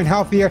happier and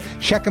healthier.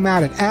 Check them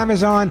out at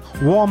Amazon,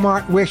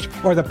 Walmart, Wish,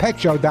 or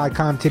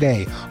ThePetShow.com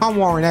today. I'm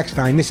Warren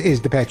Eckstein. This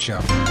is The Pet Show.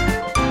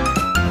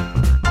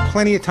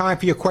 Plenty of time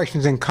for your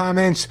questions and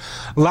comments.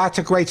 Lots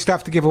of great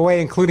stuff to give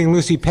away, including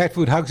Lucy Pet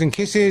Food Hugs and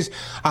Kisses.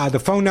 The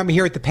phone number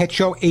here at The Pet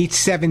Show,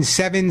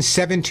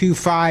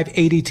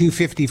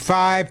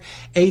 877-725-8255.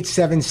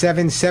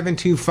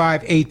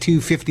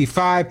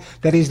 877-725-8255.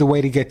 That is the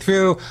way to get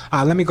through.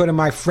 Let me go to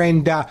my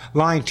friend,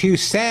 line 2,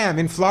 Sam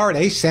in Florida.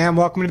 Hey, Sam,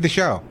 welcome to the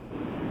show.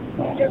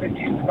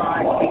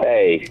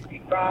 Hey.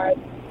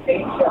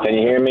 Can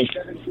you hear me?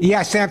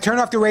 Yeah, Sam, turn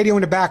off the radio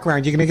in the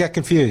background. You're going to get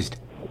confused.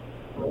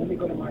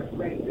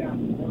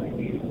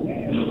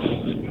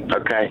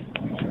 Okay.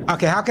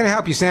 Okay, how can I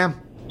help you, Sam?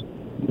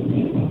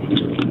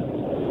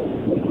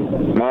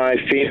 My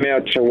female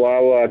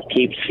Chihuahua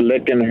keeps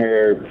licking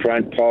her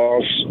front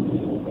paws.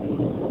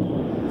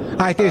 All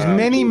right, there's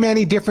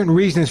many different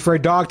reasons for a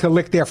dog to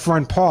lick their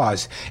front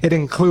paws. It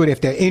include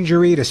if they're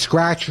injured, a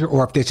scratch,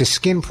 or if there's a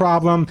skin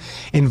problem,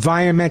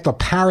 environmental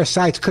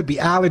parasites, could be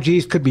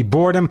allergies, could be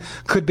boredom,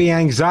 could be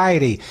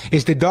anxiety.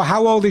 Is the dog?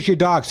 How old is your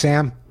dog,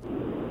 Sam?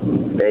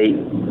 8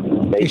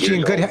 Is she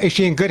in good? Is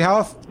she in good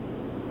health?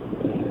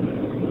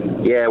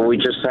 Yeah, we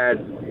just had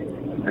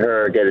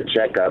her get a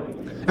checkup.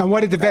 And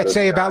what did the vet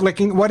say about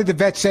licking? What did the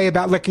vet say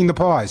about licking the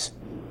paws?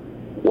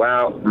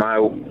 Well, my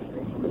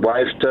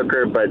wife took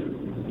her, but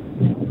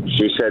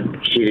she said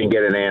she didn't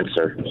get an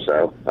answer,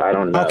 so I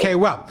don't know. Okay,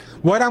 well,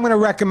 what I'm going to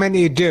recommend that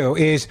you do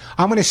is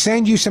I'm going to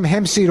send you some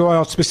hemp seed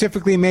oil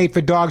specifically made for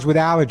dogs with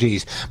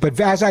allergies. But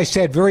as I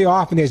said, very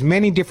often there's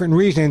many different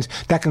reasons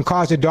that can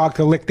cause a dog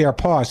to lick their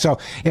paws. So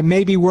it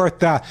may be worth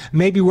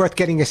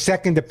getting a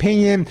second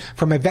opinion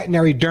from a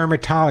veterinary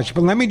dermatologist.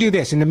 But let me do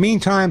this. In the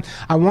meantime,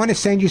 I want to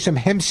send you some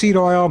hemp seed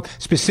oil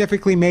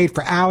specifically made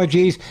for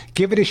allergies.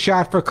 Give it a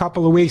shot for a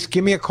couple of weeks.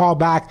 Give me a call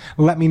back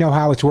and let me know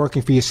how it's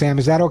working for you, Sam.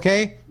 Is that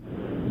okay?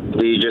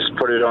 Do you just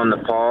put it on the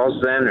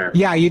paws then? Or?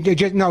 Yeah, you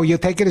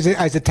take it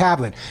as a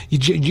tablet.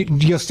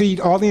 You'll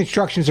see all the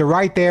instructions are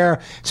right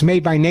there. It's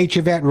made by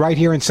Nature Vet right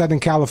here in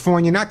Southern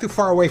California, not too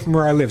far away from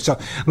where I live. So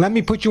let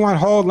me put you on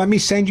hold. Let me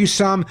send you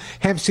some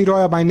hemp seed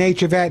oil by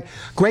Nature Vet.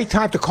 Great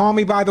time to call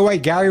me, by the way.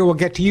 Gary will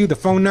get to you. The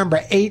phone number,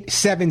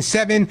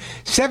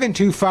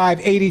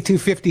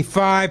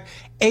 877-725-8255.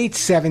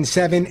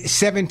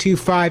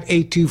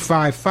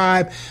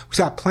 877-725-8255. We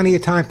still have plenty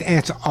of time to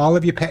answer all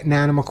of your pet and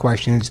animal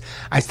questions.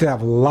 I still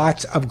have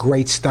lots of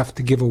great stuff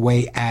to give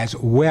away as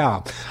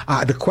well.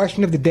 The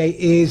question of the day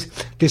is,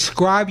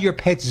 describe your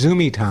pet's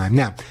Zoomy time.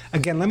 Now,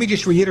 again, let me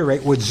just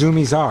reiterate what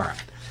Zoomies are.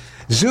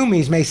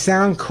 Zoomies may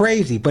sound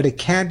crazy, but it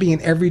can be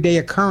an everyday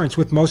occurrence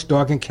with most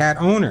dog and cat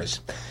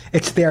owners.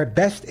 It's their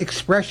best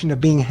expression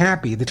of being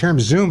happy. The term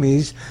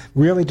Zoomies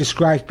really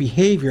describes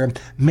behavior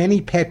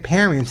many pet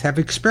parents have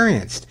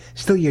experienced.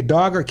 Still, your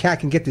dog or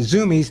cat can get the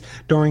Zoomies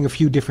during a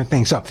few different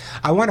things. So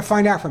I want to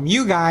find out from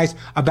you guys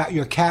about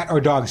your cat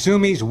or dog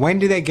Zoomies. When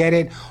do they get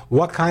it?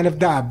 What kind of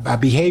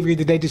behavior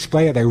do they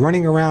display? Are they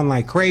running around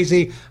like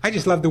crazy? I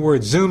just love the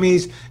word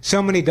Zoomies.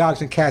 So many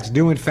dogs and cats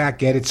do, in fact,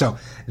 get it. So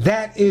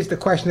that is the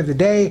question of the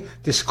day.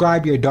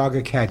 Describe your dog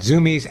or cat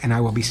Zoomies, and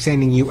I will be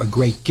sending you a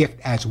great gift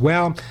as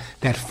well.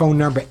 That phone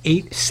number,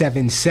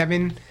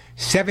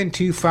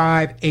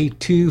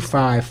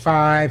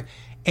 877-725-8255,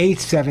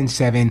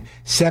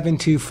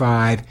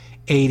 877-725-8255.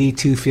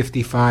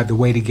 8255, the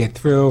way to get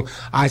through.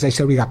 As I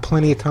said, we got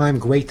plenty of time,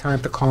 great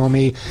time to call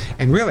me.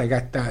 And really, I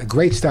got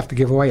great stuff to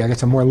give away. I got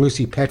some more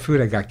Lucy pet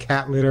food. I got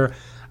cat litter,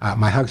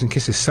 my Hugs and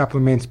Kisses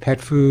supplements, pet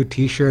food,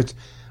 T-shirts,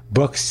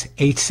 books,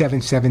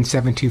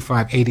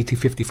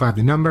 877-725-8255,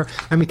 the number.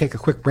 Let me take a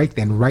quick break,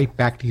 then right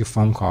back to your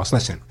phone calls.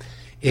 Listen,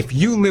 if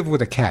you live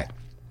with a cat,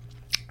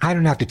 I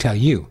don't have to tell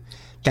you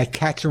that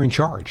cats are in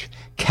charge.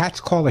 Cats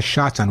call the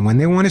shots on when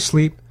they want to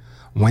sleep,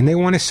 when they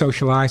want to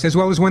socialize, as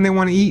well as when they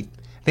want to eat.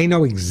 They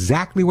know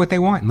exactly what they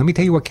want. And let me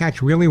tell you what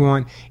cats really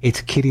want. It's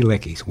kitty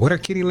lickies. What are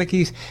kitty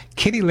lickies?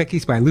 Kitty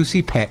lickies by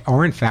Lucy Pet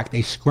are, in fact,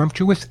 a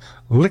scrumptious,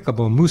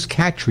 lickable mousse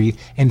cat treat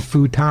and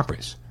food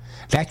toppers.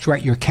 That's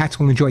right, your cats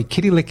will enjoy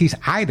kitty lickies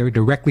either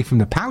directly from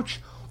the pouch,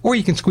 or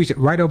you can squeeze it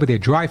right over their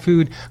dry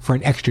food for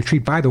an extra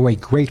treat. By the way,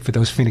 great for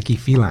those finicky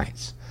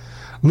felines.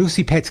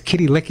 Lucy Pet's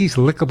Kitty Lickies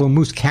lickable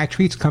mousse cat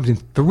treats comes in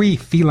 3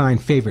 feline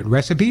favorite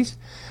recipes.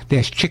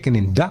 There's chicken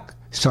and duck,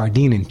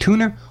 sardine and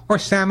tuna, or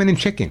salmon and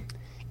chicken.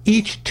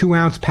 Each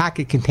 2-ounce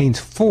packet contains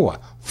 4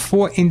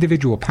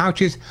 individual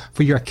pouches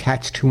for your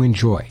cats to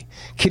enjoy.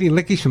 Kitty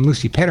Lickies from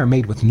Lucy Pet are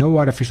made with no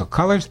artificial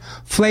colors,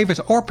 flavors,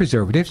 or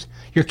preservatives.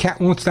 Your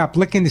cat won't stop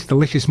licking this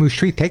delicious mousse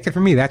treat. Take it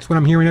from me. That's what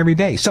I'm hearing every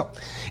day. So,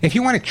 if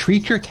you want to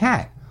treat your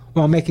cat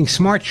while making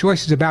smart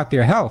choices about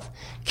their health,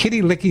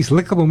 Kitty Lickies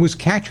lickable mousse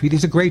cat treat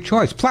is a great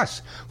choice.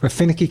 Plus, for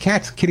finicky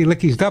cats, Kitty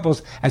Lickies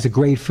doubles as a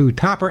great food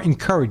topper.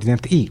 Encourage them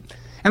to eat.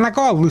 And like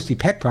all Lucy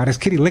Pet products,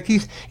 Kitty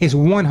Lickies is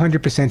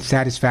 100%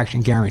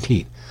 satisfaction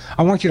guaranteed.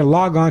 I want you to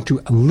log on to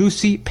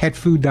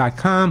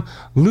LucyPetFood.com,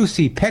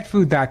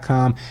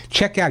 LucyPetFood.com.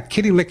 Check out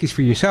Kitty Lickies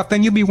for yourself.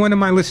 Then you'll be one of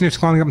my listeners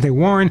calling up and say,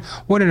 Warren,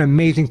 what an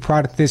amazing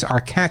product this is.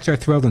 Our cats are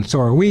thrilled and so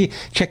are we.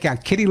 Check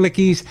out Kitty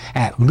Lickies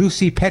at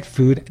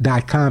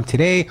LucyPetFood.com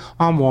today.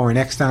 I'm Warren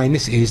Eckstein.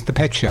 This is The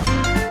Pet Show.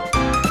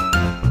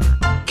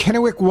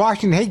 Kennewick,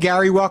 Washington. Hey,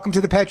 Gary, welcome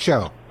to The Pet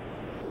Show.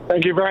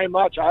 Thank you very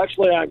much.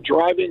 Actually, I'm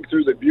driving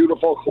through the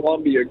beautiful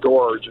Columbia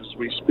Gorge as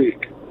we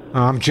speak.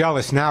 I'm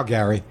jealous now,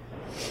 Gary.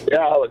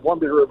 Yeah, the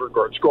Columbia River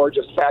Gorge,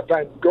 gorgeous. In fact,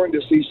 I'm going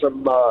to see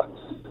some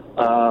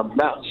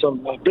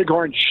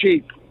bighorn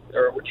sheep,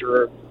 which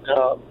are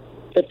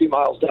 50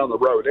 miles down the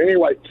road.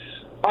 Anyway,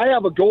 I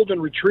have a golden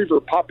retriever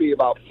puppy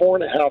about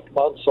 4.5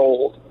 months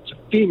old. It's a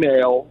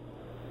female,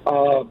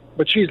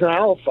 but she's an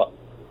alpha.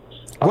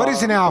 What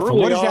is an alpha?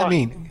 What does that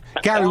mean?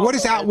 Gary, what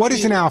is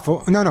an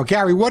alpha? No,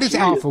 Gary, what is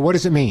alpha? What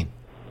does it mean?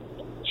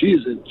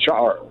 She's in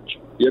charge.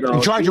 You know,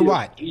 in charge of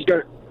what? She's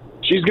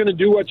going to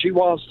do what she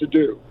wants to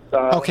do.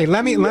 Okay,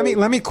 let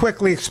me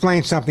quickly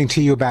explain something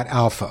to you about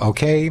alpha.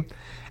 Okay,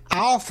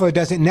 alpha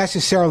doesn't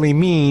necessarily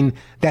mean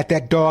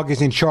that dog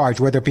is in charge,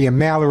 whether it be a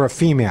male or a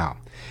female.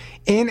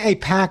 In a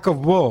pack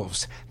of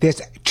wolves,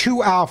 there's 2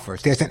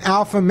 alphas. There's an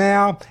alpha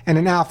male and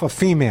an alpha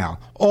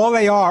female. All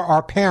they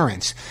are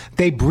parents.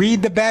 They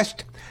breed the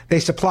best. They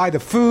supply the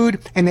food,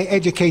 and they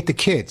educate the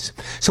kids.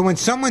 So when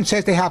someone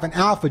says they have an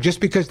alpha just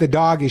because the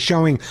dog is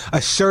showing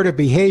assertive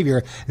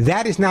behavior,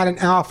 that is not an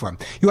alpha.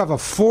 You have a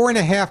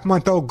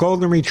 4.5-month-old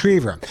golden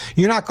retriever.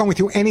 You're not going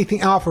through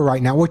anything alpha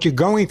right now. What you're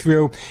going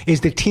through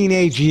is the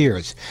teenage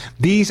years.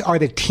 These are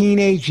the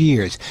teenage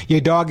years. Your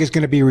dog is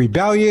going to be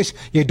rebellious.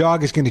 Your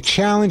dog is going to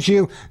challenge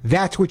you.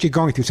 That's what you're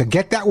going through. So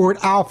get that word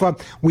alpha.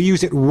 We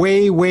use it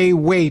way, way,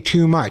 way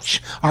too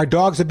much. Our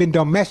dogs have been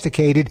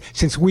domesticated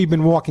since we've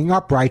been walking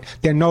upright.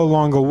 They're no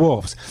longer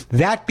wolves.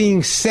 That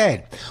being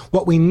said,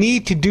 what we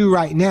need to do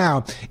right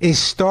now is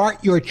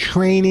start your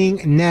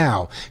training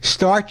now.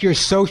 Start your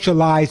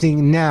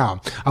socializing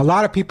now. A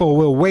lot of people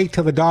will wait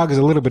till the dog is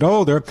a little bit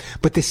older,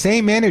 but the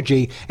same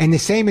energy and the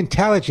same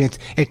intelligence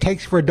it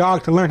takes for a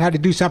dog to learn how to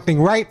do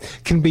something right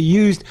can be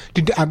used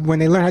to when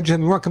they learn how to do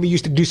something wrong, can be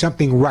used to do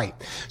something right.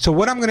 So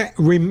what I'm going to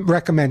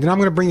recommend, and I'm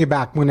going to bring you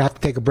back when I have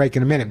to take a break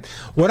in a minute.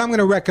 What I'm going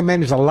to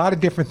recommend is a lot of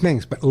different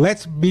things, but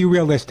let's be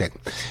realistic.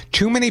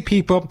 Too many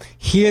people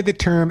hear the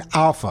term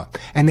alpha,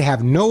 and they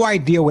have no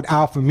idea what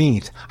alpha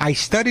means. I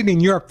studied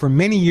in Europe for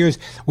many years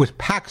with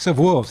packs of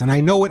wolves, and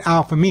I know what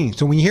alpha means.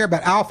 So when you hear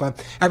about alpha,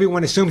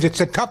 everyone assumes it's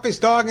the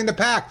toughest dog in the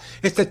pack.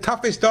 It's the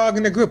toughest dog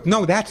in the group.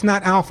 No, that's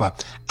not alpha.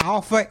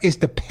 Alpha is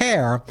the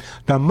pair,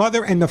 the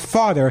mother and the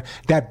father,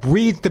 that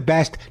breeds the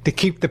best to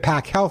keep the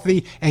pack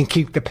healthy and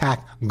keep the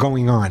pack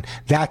going on.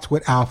 That's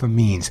what alpha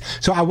means.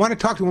 So I want to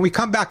talk to you. When we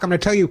come back, I'm going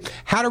to tell you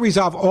how to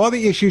resolve all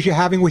the issues you're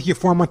having with your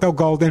 4-month-old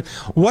golden.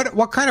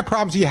 What kind of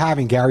problems are you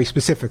having, Gary,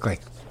 specifically?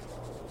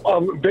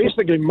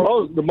 Basically,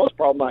 the most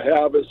problem I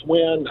have is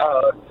when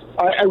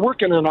I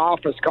work in an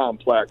office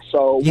complex,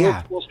 so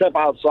we'll step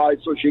outside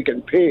so she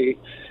can pee,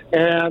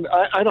 and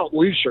I don't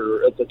leash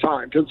her at the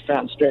time because it's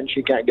fenced in,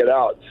 she can't get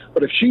out.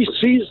 But if she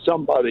sees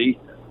somebody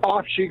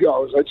off she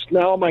goes. It's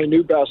now my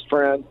new best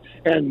friend,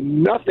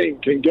 and nothing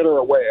can get her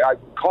away. I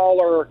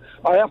call her.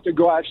 I have to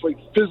go actually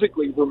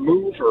physically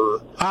remove her.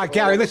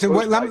 Gary, listen,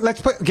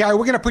 Gary,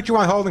 we're going to put you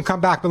on hold and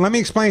come back, but let me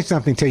explain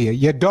something to you.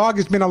 Your dog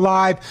has been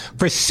alive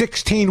for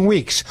 16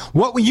 weeks.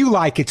 What will you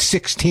like at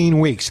 16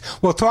 weeks?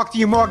 We'll talk to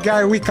you more,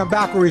 Gary, when we come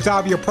back. We'll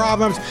resolve your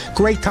problems.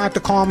 Great time to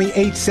call me,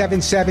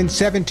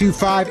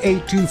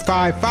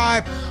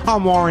 877-725-8255.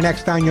 I'm Warren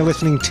Eckstein. You're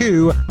listening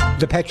to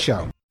The Pet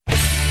Show.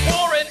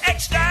 Warren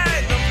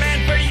Eckstein, the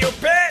man for your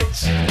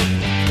pets.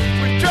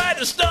 We tried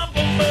to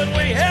stumble, but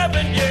we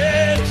haven't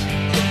yet.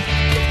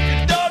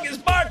 Your dog is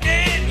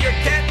barking, your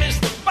cat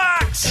missed the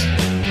box.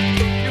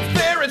 Your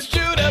ferret's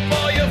chewed up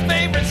all your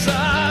favorite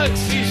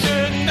socks. He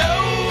sure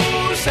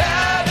knows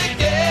how to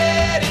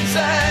get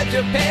inside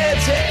your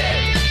pet's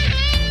head.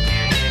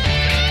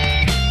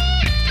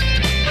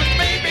 But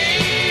maybe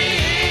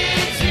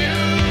it's you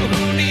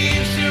who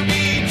needs to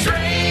be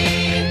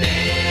trained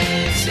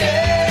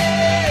instead.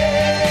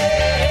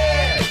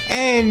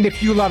 And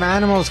if you love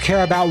animals,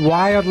 care about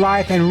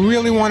wildlife, and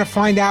really want to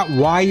find out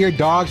why your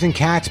dogs and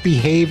cats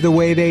behave the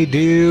way they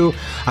do,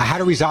 how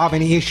to resolve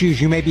any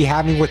issues you may be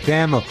having with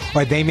them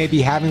or they may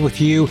be having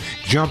with you,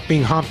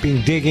 jumping,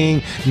 humping,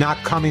 digging, not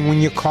coming when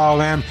you call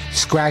them,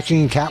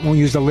 scratching, cat won't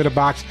use the litter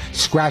box,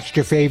 scratched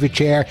your favorite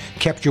chair,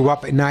 kept you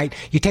up at night.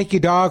 You take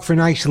your dog for a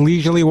nice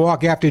leisurely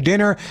walk after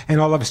dinner,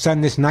 and all of a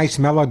sudden this nice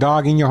mellow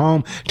dog in your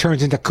home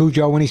turns into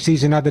Cujo when he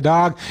sees another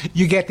dog.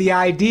 You get the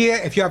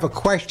idea. If you have a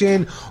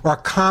question or a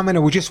comment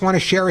or just want to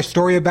share a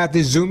story about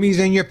the zoomies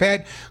in your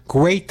pet,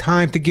 great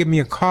time to give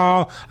me a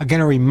call. Again,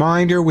 a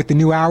reminder, with the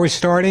new hours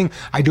starting,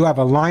 I do have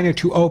a line or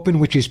two open,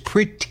 which is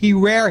pretty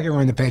rare here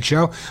on The Pet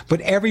Show, but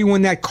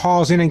everyone that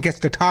calls in and gets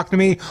to talk to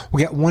me will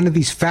get one of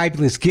these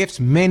fabulous gifts.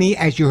 Many,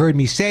 as you heard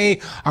me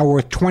say, are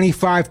worth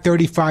 $25,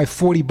 $35,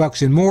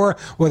 $40 and more,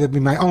 whether it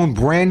be my own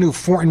brand new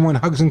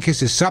 4-in-1 Hugs and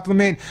Kisses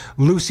supplement,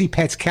 Lucy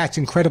Pet's Cat's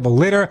Incredible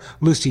Litter,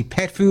 Lucy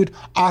Pet Food,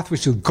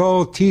 Arthur's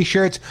Gold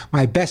t-shirts,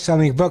 my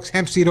best-selling books,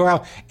 hemp seed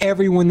oil.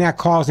 Everyone that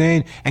calls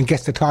in and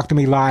gets to talk to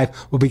me live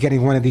will be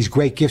getting one of these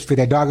great gifts for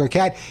their dog or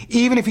cat,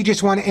 even if you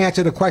just want to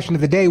answer the question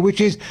of the day, which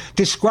is,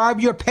 describe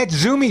your pet's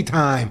Zoomy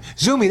time.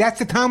 Zoomy, that's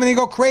the time when they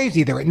go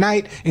crazy. They're at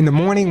night, in the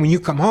morning, when you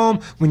come home,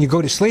 when you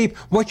go to sleep.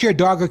 What's your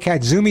dog or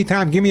cat Zoomy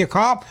time? Give me a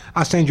call.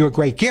 I'll send you a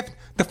great gift.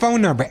 The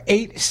phone number,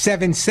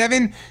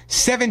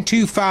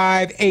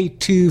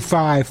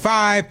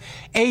 877-725-8255,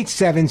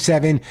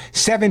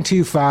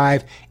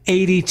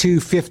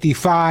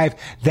 877-725-8255.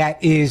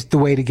 That is the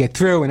way to get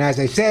through. And as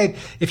I said,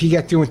 if you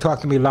get through and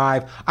talk to me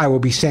live, I will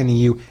be sending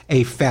you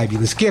a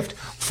fabulous gift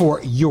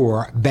for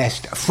your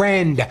best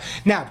friend.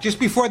 Now, just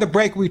before the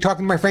break, we were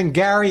talking to my friend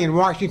Gary in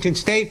Washington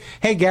State.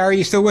 Hey, Gary,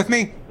 you still with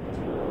me?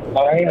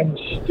 I am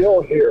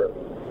still here.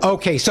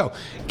 Okay, so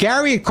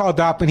Gary had called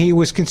up and he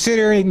was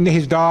considering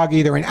his dog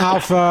either an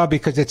alpha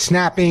because it's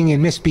snapping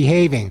and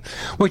misbehaving.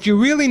 What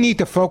you really need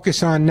to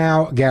focus on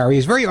now, Gary,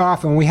 is very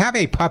often we have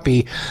a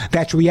puppy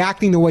that's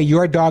reacting the way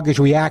your dog is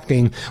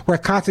reacting. We're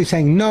constantly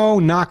saying, no,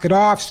 knock it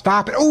off,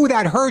 stop it. Oh,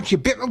 that hurts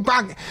you.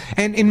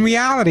 And in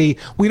reality,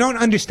 we don't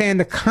understand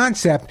the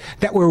concept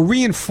that we're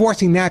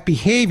reinforcing that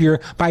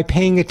behavior by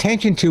paying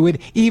attention to it,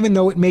 even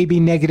though it may be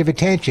negative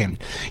attention.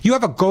 You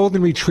have a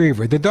golden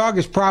retriever. The dog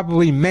is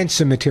probably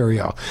Mensa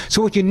material.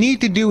 So what you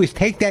need to do is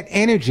take that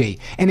energy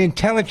and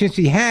intelligence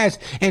he has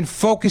and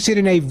focus it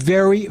in a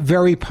very,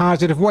 very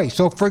positive way.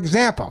 So, for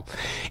example,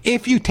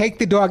 if you take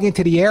the dog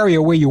into the area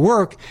where you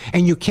work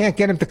and you can't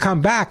get him to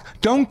come back,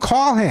 don't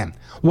call him.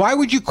 Why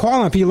would you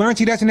call him? If he learns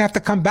he doesn't have to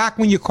come back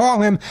when you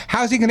call him,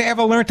 how's he going to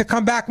ever learn to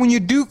come back when you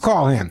do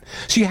call him?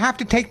 So you have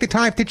to take the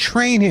time to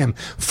train him,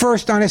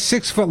 first on a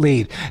 6-foot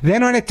lead,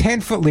 then on a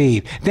 10-foot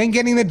lead, then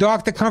getting the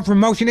dog to come from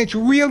motion. It's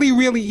really,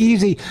 really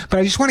easy, but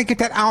I just want to get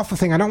that alpha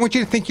thing. I don't want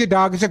you to think your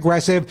dog is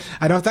aggressive.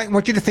 I don't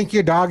want you to think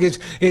your dog is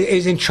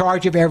in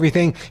charge of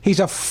everything. He's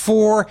a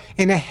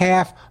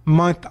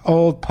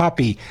 4.5-month-old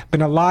puppy,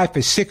 been alive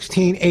for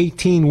 16,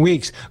 18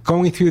 weeks,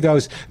 going through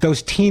those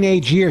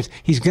teenage years.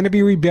 He's going to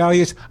be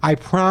rebellious. I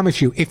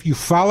promise you, if you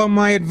follow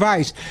my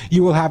advice,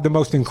 you will have the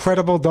most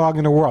incredible dog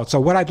in the world. So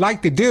what I'd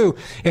like to do,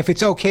 if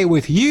it's okay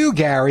with you,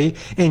 Gary,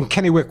 in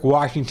Kennewick,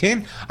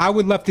 Washington, I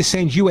would love to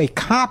send you a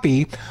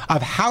copy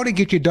of how to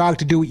get your dog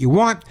to do what you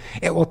want.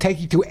 It will take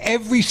you through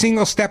every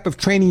single step of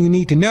training you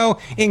need to know,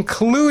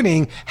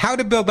 including how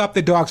to build up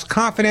the dog's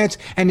confidence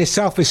and his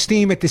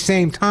self-esteem at the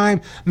same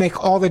time,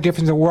 make all the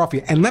difference in the world for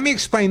you. And let me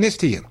explain this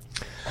to you.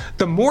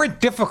 The more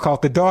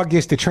difficult the dog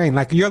is to train,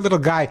 like your little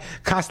guy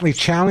constantly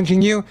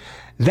challenging you,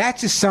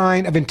 that's a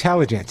sign of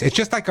intelligence. It's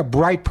just like a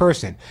bright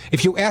person.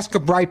 If you ask a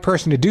bright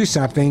person to do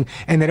something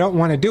and they don't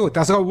want to do it,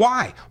 they'll go,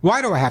 why?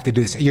 Why do I have to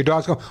do this? Your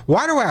dogs go,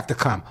 why do I have to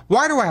come?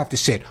 Why do I have to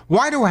sit?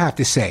 Why do I have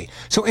to say?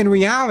 So in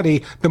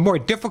reality, the more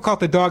difficult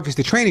the dog is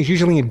to train is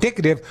usually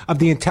indicative of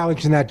the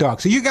intelligence in that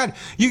dog. So you got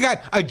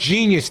a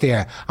genius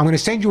there. I'm going to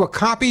send you a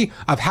copy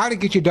of how to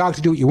get your dog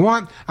to do what you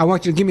want. I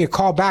want you to give me a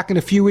call back in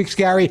a few weeks,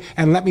 Gary,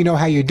 and let me know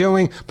how you're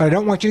doing. But I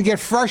don't want you to get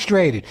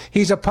frustrated.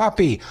 He's a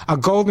puppy, a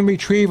golden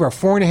retriever,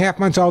 4.5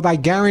 months months old, I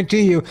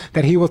guarantee you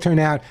that he will turn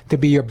out to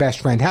be your best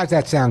friend. How's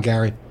that sound,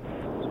 Gary?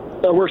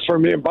 That works for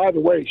me. And by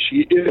the way,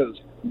 she is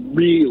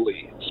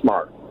really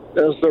smart.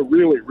 That's a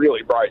really,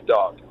 really bright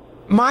dog.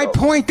 My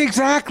point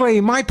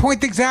exactly.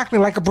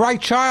 Like a bright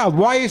child.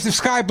 Why is the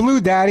sky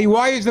blue, Daddy?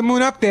 Why is the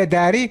moon up there,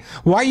 Daddy?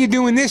 Why are you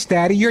doing this,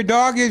 Daddy? Your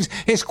dog is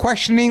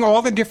questioning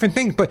all the different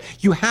things, but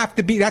you have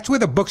to be, that's where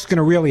the book's going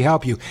to really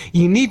help you.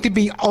 You need to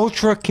be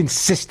ultra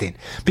consistent,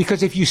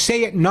 because if you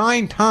say it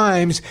 9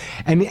 times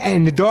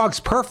and the dog's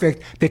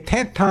perfect, the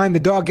 10th time the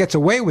dog gets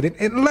away with it,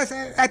 unless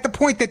at the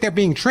point that they're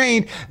being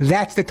trained,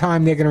 that's the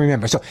time they're going to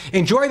remember. So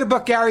enjoy the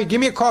book, Gary.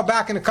 Give me a call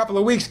back in a couple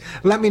of weeks.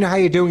 Let me know how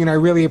you're doing, and I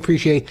really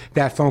appreciate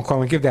that phone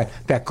call. And give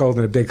that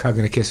Golden a big hug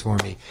and a kiss for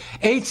me.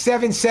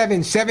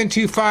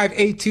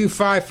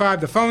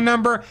 877-725-8255, the phone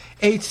number,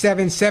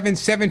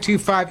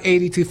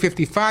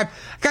 877-725-8255. I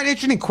got an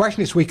interesting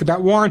question this week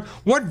about, Warren,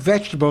 what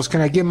vegetables can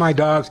I give my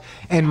dogs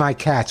and my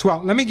cats?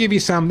 Well, let me give you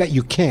some that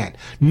you can't.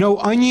 No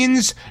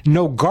onions,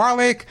 no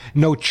garlic,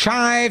 no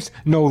chives,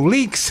 no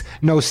leeks,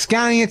 no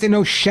scallions, and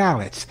no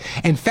shallots.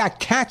 In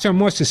fact, cats are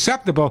more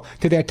susceptible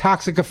to their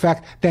toxic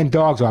effect than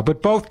dogs are,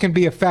 but both can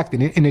be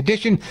affected. In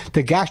addition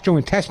to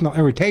gastrointestinal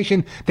irritation,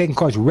 they can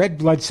cause red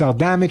blood cell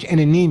damage and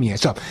anemia.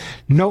 So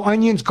no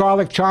onions,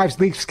 garlic, chives,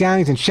 leeks,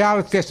 scallions, and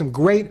shallots. There's some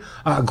great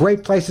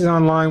places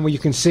online where you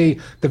can see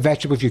the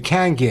vegetables you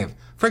can give.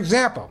 For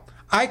example,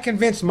 I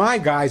convinced my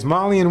guys,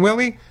 Molly and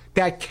Willie,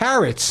 that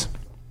carrots,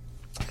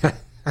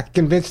 I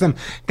convinced them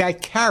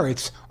that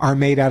carrots are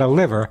made out of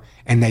liver,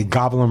 and they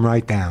gobble them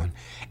right down.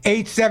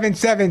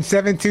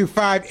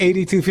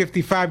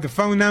 877-725-8255, the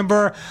phone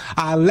number.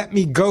 Let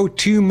me go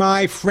to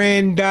my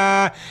friend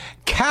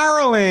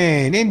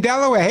Carolyn in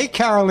Delaware. Hey,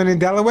 Carolyn in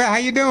Delaware. How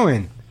you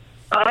doing?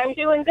 I'm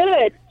doing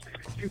good.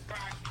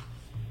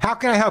 How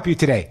can I help you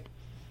today?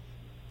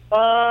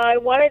 I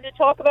wanted to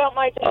talk about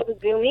my dog,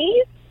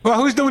 Zoomies.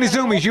 Well, who's doing the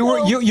Zoomies? You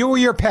or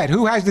your pet?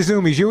 Who has the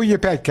Zoomies? You or your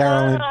pet,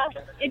 Carolyn?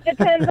 It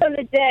depends on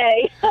the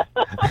day.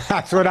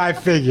 That's what I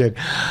figured.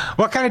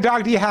 What kind of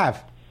dog do you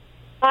have?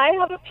 I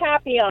have a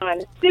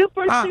Papillon.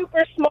 Super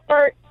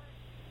smart.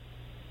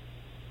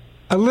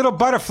 A little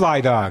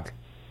butterfly dog.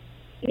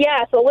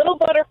 Yes, a little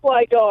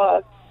butterfly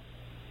dog.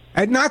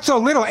 And not so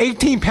little,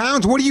 18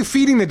 pounds. What are you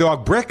feeding the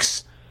dog?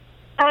 Bricks?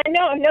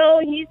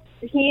 No, he's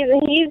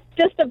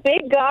just a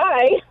big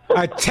guy.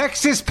 A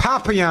Texas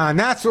Papillon.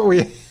 That's what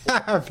we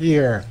have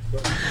here.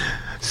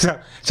 So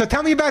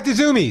tell me about the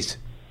Zoomies.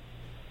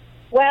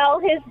 Well,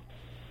 his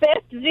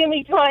best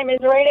Zoomie time is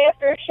right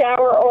after a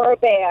shower or a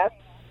bath.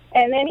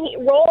 And then he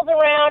rolls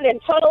around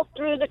and tunnels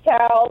through the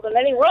towels, and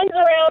then he runs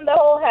around the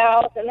whole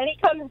house, and then he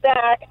comes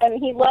back,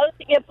 and he loves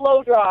to get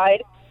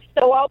blow-dried.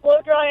 So I'll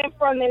blow-dry him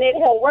for a minute.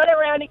 He'll run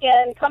around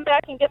again, come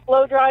back and get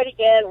blow-dried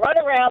again, run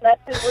around.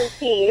 That's his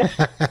routine.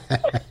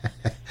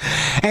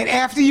 And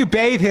after you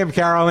bathe him,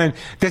 Carolyn,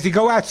 does he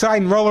go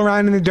outside and roll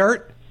around in the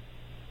dirt?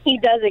 He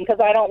doesn't,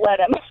 because I don't let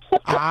him.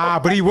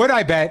 But he would,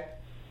 I bet.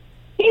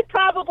 He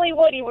probably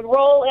would. He would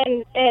roll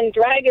and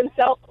drag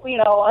himself,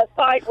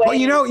 sideways. Well,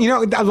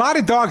 a lot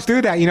of dogs do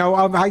that.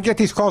 I get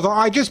these calls.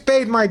 I just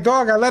bathed my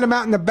dog. I let him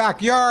out in the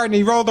backyard, and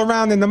he rolled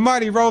around in the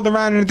mud. He rolled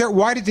around in the dirt.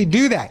 Why does he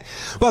do that?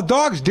 Well,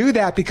 dogs do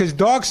that because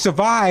dogs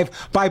survive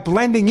by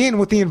blending in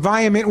with the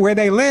environment where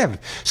they live.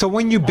 So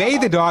when you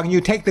bathe the dog and you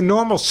take the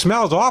normal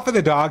smells off of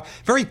the dog,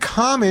 very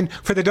common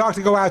for the dog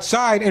to go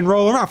outside and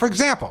roll around. For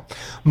example,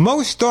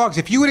 most dogs,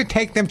 if you were to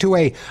take them to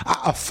a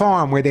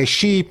farm where there's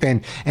sheep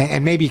and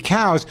maybe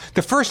cows,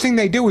 the first thing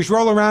they do is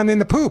roll around in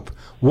the poop.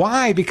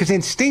 Why? Because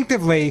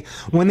instinctively,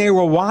 when they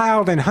were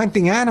wild and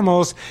hunting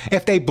animals,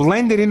 if they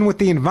blended in with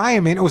the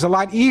environment, it was a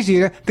lot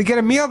easier to get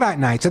a meal that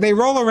night. So they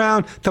roll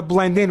around to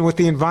blend in with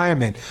the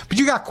environment. But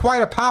you got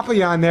quite a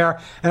Papillon there,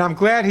 and I'm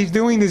glad he's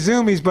doing the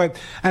Zoomies,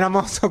 and I'm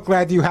also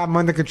glad you have him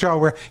under control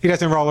where he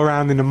doesn't roll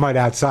around in the mud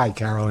outside,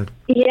 Carolyn.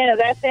 Yeah,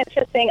 that's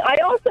interesting. I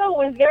also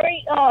was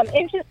very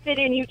interested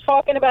in you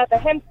talking about the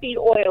hemp seed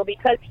oil,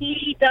 because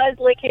he does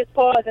lick his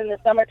paws in the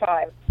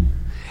summertime.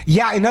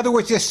 Yeah, in other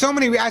words, there's so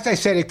many, as I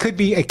said, it could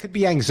be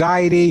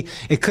anxiety,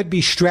 it could be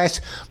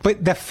stress,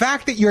 but the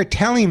fact that you're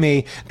telling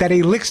me that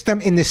he licks them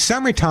in the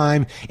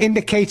summertime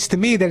indicates to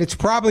me that it's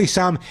probably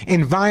some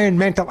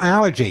environmental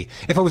allergy.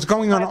 If it was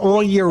going on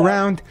all year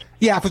round,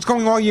 if it's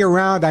going all year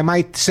round, I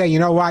might say, you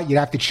know what, you'd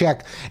have to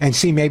check and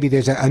see maybe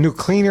there's a new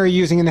cleaner you're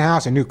using in the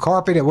house, a new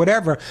carpet or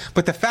whatever.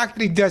 But the fact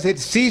that he does it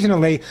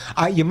seasonally,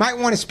 you might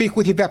want to speak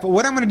with your vet. But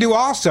what I'm going to do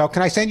also,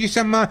 can I send you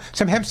some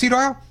hemp seed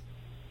oil?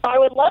 I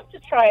would love to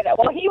try that.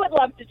 Well, he would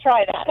love to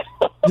try that.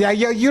 Yeah,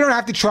 you don't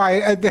have to try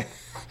it.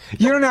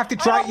 You don't have to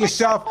try it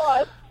yourself.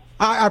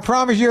 I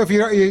promise you, if you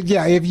don't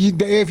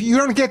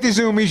get the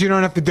Zoomies, you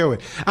don't have to do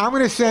it. I'm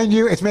going to send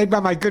you. It's made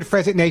by my good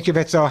friends at Nature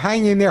Vet. So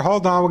hang in there.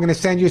 Hold on. We're going to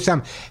send you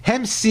some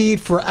hemp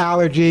seed for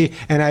allergy,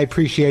 and I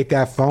appreciate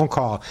that phone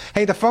call.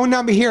 Hey, the phone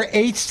number here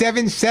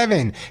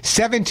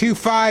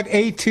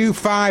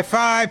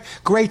 877-725-8255.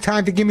 Great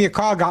time to give me a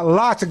call. Got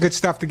lots of good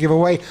stuff to give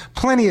away.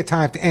 Plenty of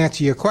time to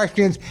answer your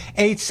questions.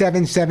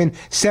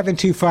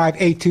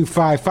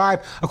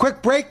 877-725-8255. A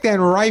quick break, then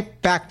right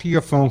back to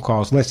your phone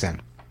calls. Listen.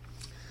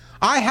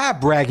 I have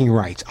bragging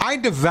rights. I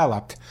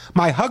developed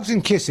my Hugs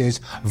and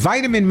Kisses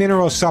vitamin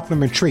mineral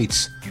supplement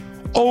treats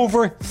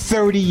over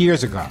 30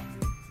 years ago.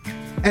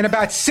 And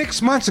about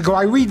 6 months ago,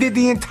 I redid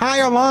the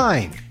entire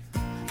line.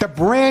 The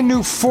brand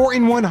new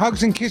 4-in-1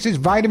 Hugs and Kisses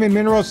vitamin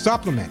mineral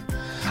supplement.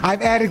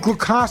 I've added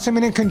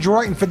glucosamine and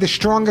chondroitin for the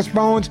strongest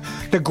bones,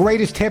 the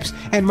greatest hips,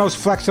 and most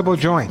flexible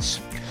joints.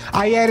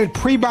 I added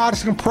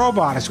prebiotics and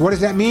probiotics. What does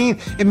that mean?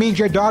 It means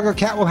your dog or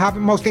cat will have the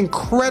most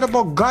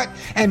incredible gut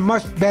and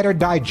much better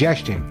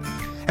digestion.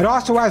 It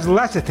also has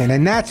lecithin,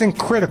 and that's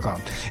critical.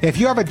 If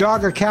you have a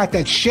dog or cat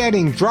that's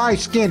shedding, dry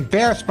skin,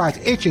 bare spots,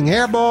 itching,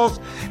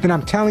 hairballs, then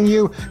I'm telling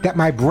you that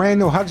my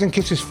brand new Hugs and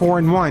Kisses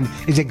 4-in-1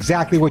 is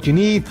exactly what you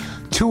need.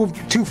 Two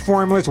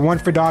formulas, one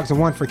for dogs and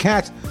one for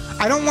cats.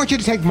 I don't want you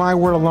to take my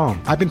word alone.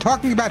 I've been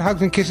talking about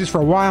Hugs and Kisses for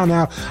a while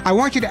now. I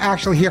want you to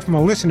actually hear from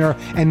a listener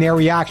and their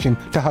reaction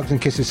to Hugs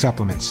and Kisses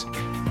supplements.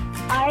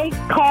 I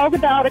called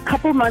about a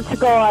couple months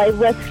ago. I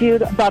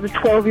rescued about a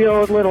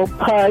 12-year-old little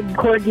pug,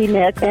 corgi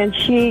mix, and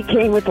she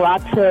came with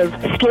lots of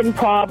skin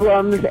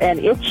problems and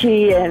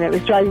itchy, and it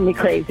was driving me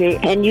crazy.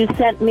 And you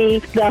sent me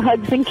the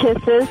Hugs and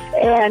Kisses,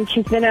 and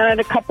she's been on it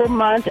a couple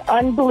months.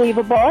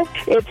 Unbelievable.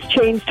 It's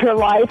changed her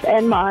life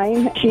and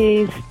mine.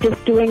 She's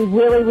just doing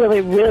really,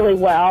 really, really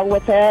well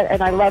with it,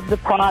 and I love the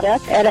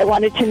product. And I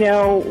wanted to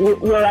know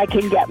where I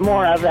can get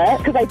more of it,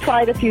 because I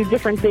tried a few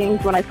different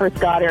things when I first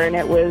got her, and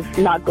it was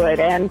not good.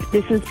 And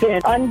this has been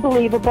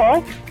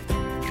unbelievable.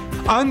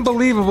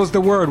 Unbelievable is the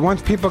word.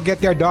 Once people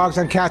get their dogs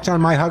and cats on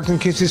my Hugs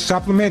and Kisses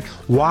supplement,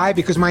 why?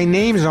 Because my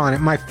name's on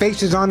it. My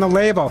face is on the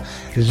label.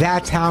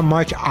 That's how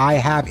much I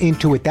have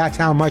into it. That's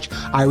how much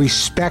I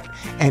respect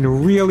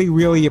and really,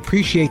 really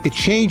appreciate the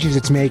changes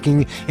it's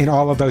making in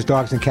all of those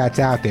dogs and cats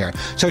out there.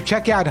 So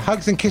check out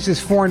Hugs and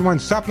Kisses 4-in-1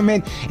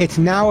 supplement. It's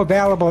now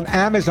available at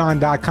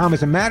Amazon.com.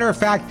 As a matter of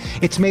fact,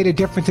 it's made a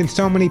difference in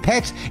so many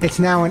pets. It's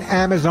now an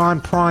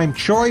Amazon Prime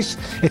choice.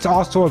 It's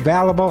also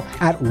available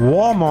at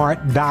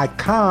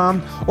Walmart.com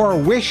or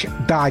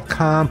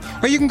Wish.com,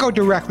 or you can go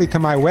directly to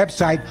my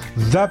website,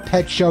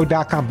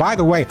 ThePetShow.com. By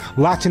the way,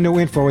 lots of new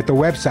info at the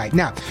website.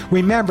 Now,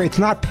 remember, it's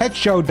not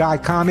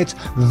PetShow.com, it's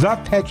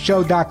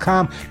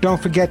ThePetShow.com.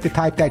 Don't forget to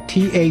type that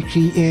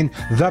THE in,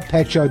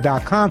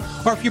 ThePetShow.com.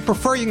 Or if you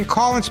prefer, you can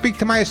call and speak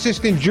to my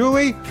assistant,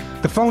 Julie.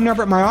 The phone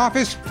number at my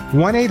office,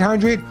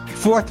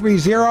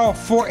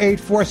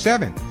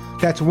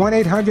 1-800-430-4847. That's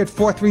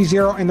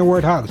 1-800-430 and the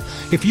word hugs.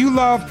 If you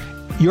love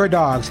your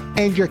dogs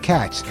and your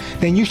cats,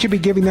 then you should be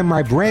giving them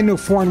my brand new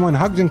 4-in-1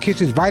 Hugs and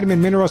Kisses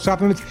vitamin mineral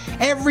supplements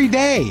every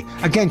day.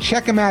 Again,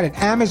 check them out at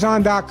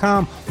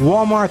Amazon.com,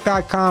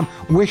 Walmart.com,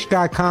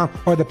 Wish.com,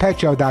 or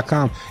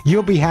ThePetShow.com.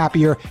 You'll be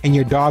happier, and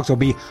your dogs will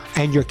be,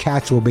 and your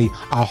cats will be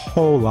a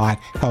whole lot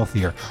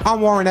healthier.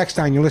 I'm Warren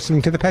Eckstein. You're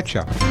listening to The Pet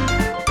Show.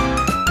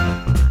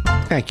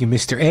 Thank you,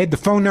 Mr. Ed. The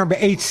phone number,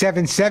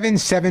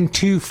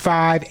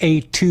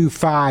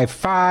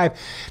 877-725-8255.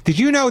 Did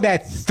you know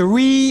that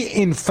 3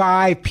 in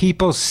 5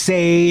 people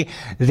say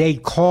they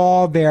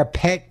call their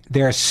pet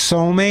their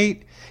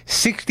soulmate?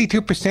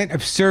 62%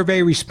 of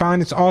survey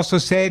respondents also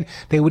said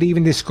they would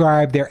even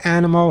describe their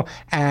animal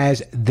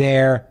as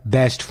their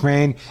best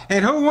friend.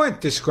 And who wouldn't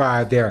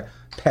describe their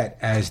pet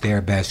as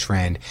their best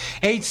friend?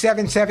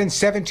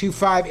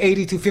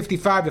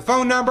 877-725-8255. The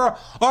phone number.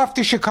 Off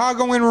to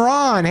Chicago and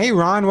Ron. Hey,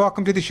 Ron,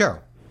 welcome to the show.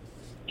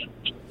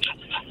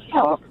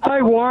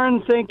 Hi,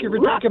 Warren. Thank you for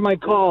taking my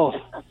call.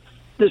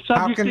 The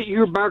subject that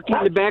you're barking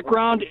in the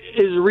background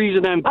is the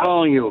reason I'm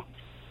calling you.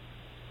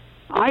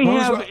 I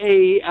have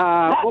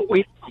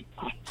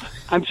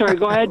I'm sorry,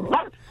 go ahead.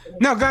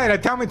 No, go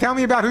ahead. Tell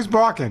me about who's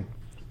barking.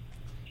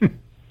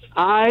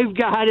 I've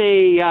got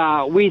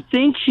we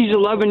think she's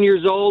 11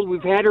 years old.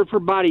 We've had her for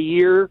about a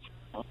year.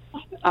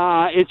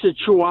 It's a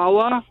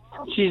Chihuahua.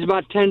 She's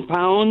about 10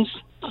 pounds.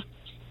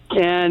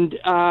 And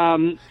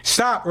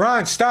stop,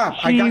 Ron,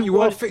 stop. I got you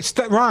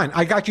Ron,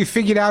 I got you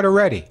figured out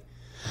already.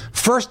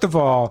 First of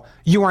all,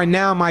 you are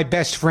now my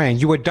best friend.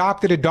 You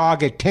adopted a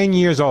dog at 10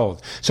 years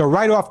old. So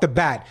right off the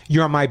bat,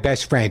 you're my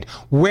best friend.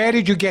 Where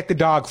did you get the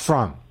dog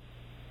from?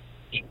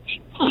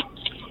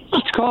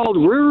 It's called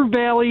River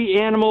Valley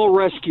Animal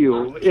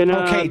Rescue.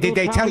 Okay, did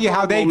they tell you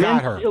how they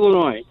got her?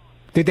 Illinois.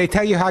 Did they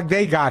tell you how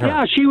they got her?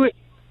 Yeah,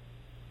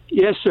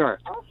 yes, sir.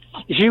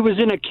 She was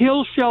in a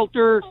kill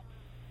shelter.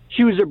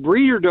 She was a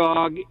breeder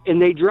dog,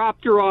 and they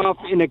dropped her off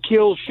in a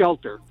kill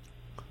shelter.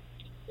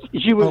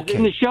 She was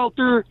in the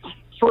shelter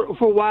for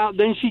a while.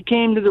 Then she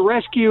came to the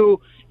rescue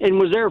and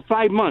was there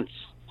 5 months.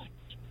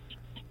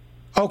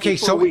 Okay,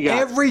 so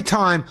every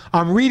time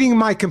I'm reading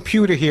my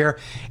computer here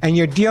and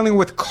you're dealing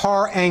with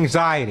car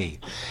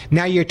anxiety.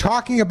 Now you're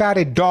talking about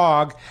a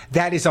dog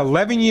that is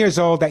 11 years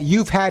old that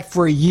you've had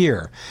for a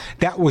year,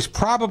 that was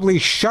probably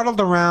shuttled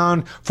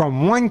around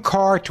from one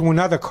car to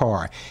another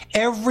car.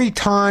 Every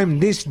time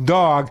this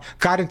dog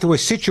got into a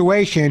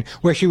situation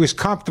where she was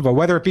comfortable,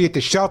 whether it be at the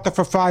shelter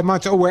for 5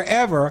 months or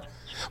wherever,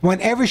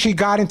 Whenever she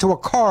got into a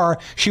car,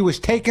 she was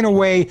taken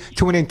away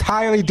to an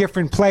entirely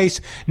different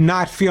place,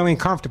 not feeling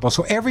comfortable.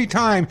 So every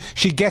time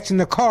she gets in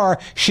the car,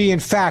 she in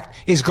fact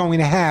is going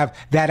to have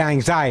that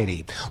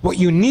anxiety. What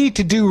you need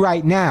to do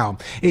right now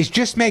is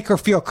just make her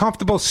feel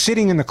comfortable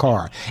sitting in the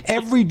car.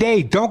 Every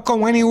day, don't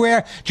go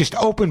anywhere. Just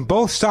open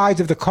both sides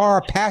of the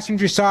car,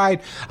 passenger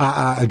side,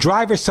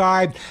 driver's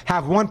side,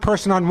 have one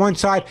person on one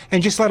side,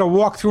 and just let her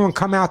walk through and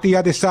come out the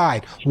other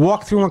side.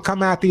 Walk through and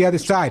come out the other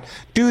side.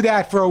 Do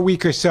that for a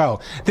week or so.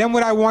 Then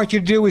what I want you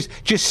to do is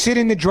just sit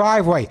in the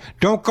driveway.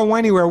 Don't go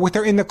anywhere with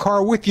her in the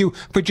car with you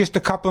for just a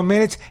couple of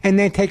minutes, and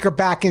then take her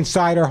back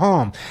inside her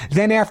home.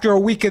 Then after a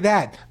week of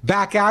that,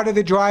 back out of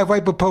the driveway,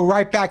 but pull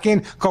right back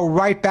in, go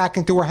right back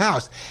into her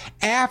house.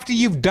 After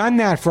you've done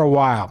that for a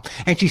while,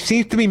 and she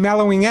seems to be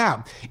mellowing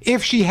out,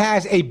 if she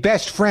has a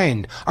best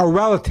friend, a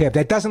relative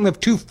that doesn't live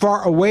too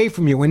far away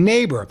from you, a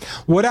neighbor,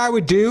 what I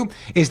would do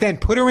is then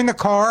put her in the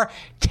car,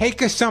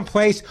 take her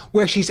someplace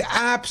where she's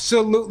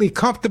absolutely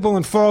comfortable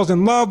and falls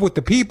in love with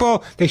the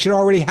people. They should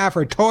already have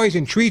her toys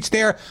and treats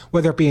there,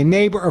 whether it be a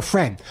neighbor or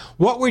friend.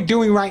 What we're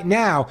doing right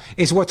now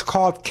is what's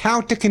called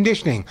counter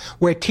conditioning.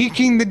 We're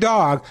teaching the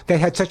dog that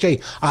had such a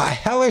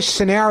hellish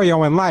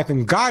scenario in life,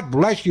 and God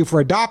bless you for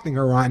adopting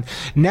her, on.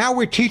 Now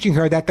we're teaching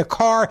her that the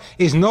car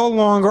is no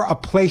longer a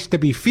place to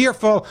be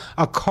fearful.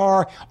 A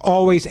car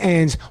always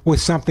ends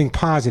with something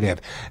positive.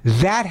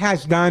 That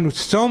has done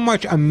so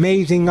much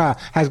amazing,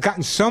 has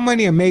gotten so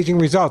many amazing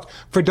results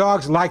for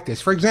dogs like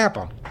this. For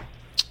example,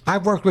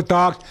 I've worked with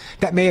dogs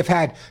that may have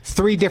had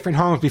 3 different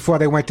homes before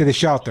they went to the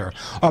shelter,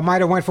 or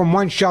might have went from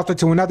one shelter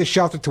to another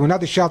shelter to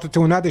another shelter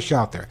to another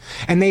shelter.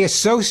 And they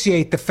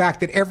associate the fact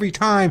that every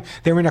time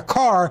they're in a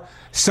car,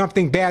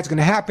 something bad's going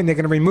to happen. They're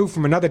going to remove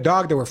from another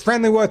dog they were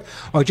friendly with,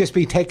 or just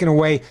be taken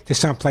away to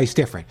someplace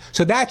different.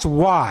 So that's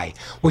why.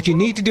 What you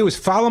need to do is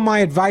follow my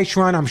advice,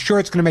 Ron. I'm sure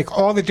it's going to make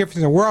all the difference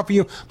in the world for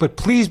you, but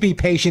please be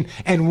patient.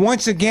 And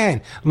once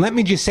again, let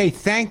me just say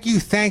thank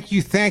you, thank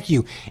you, thank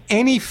you.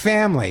 Any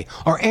family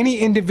or any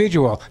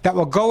individual that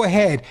will go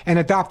ahead and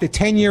adopt a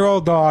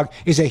 10-year-old dog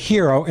is a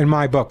hero in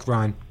my book,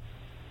 Ron.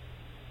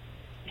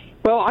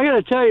 Well, I got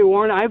to tell you,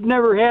 Warren, I've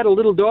never had a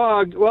little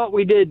dog. Well,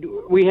 we did.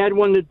 We had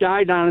one that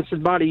died on us in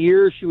about a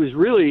year. She was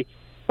really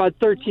about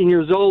 13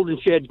 years old,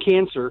 and she had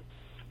cancer.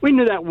 We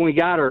knew that when we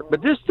got her.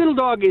 But this little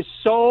dog is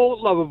so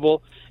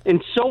lovable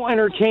and so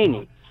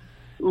entertaining.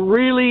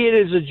 Really, it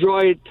is a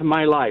joy to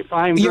my life.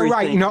 You're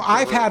right. You know,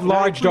 I've had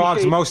large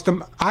dogs most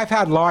of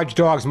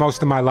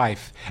my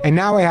life, and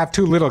now I have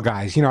 2 little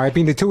guys. You know, I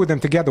mean, the 2 of them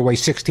together weigh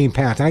 16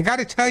 pounds. And I got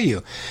to tell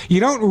you, you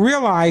don't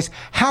realize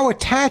how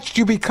attached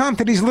you become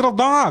to these little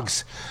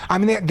dogs. I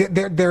mean,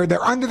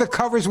 they're under the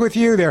covers with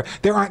you.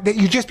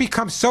 You just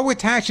become so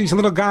attached to these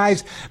little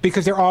guys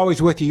because they're always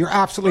with you. You're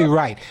absolutely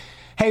right.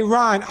 Hey,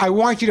 Ron, I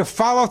want you to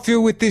follow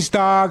through with this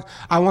dog.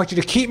 I want you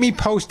to keep me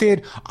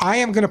posted. I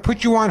am going to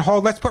put you on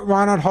hold. Let's put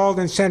Ron on hold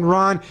and send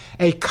Ron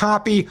a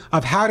copy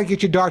of How to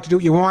Get Your Dog to Do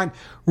What You Want.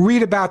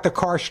 Read about the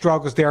car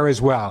struggles there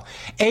as well.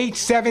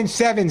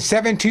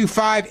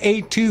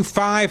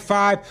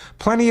 877-725-8255.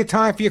 Plenty of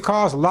time for your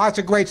calls. Lots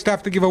of great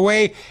stuff to give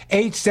away.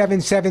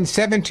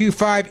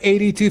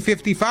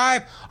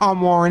 877-725-8255. I'm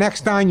Warren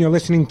Eckstein. You're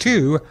listening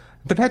to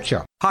The Pet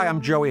Show. Hi,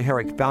 I'm Joey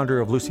Herrick, founder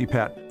of Lucy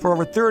Pet. For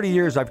over 30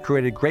 years, I've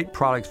created great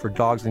products for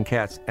dogs and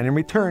cats, and in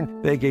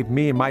return, they gave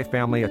me and my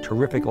family a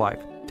terrific life.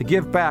 To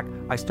give back,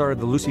 I started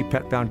the Lucy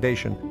Pet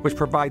Foundation, which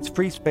provides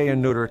free spay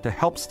and neuter to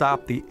help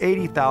stop the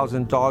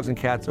 80,000 dogs and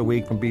cats a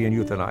week from being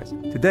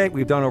euthanized. To date,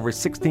 we've done over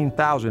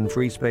 16,000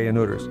 free spay and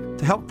neuters.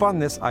 To help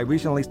fund this, I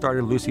recently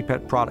started Lucy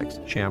Pet products,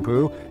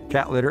 shampoo,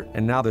 cat litter,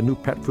 and now the new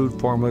pet food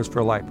formulas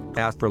for life.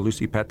 Ask for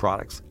Lucy Pet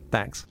products.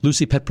 Thanks.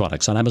 Lucy Pet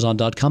Products on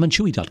Amazon.com and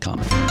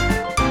Chewy.com.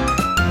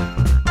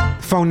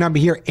 Phone number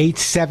here,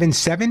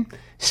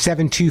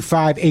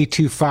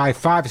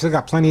 877-725-8255. Still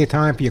got plenty of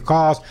time for your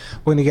calls.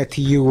 We're going to get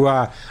to you,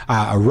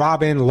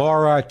 Robin,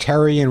 Laura,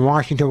 Terry in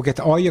Washington. We'll get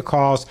to all your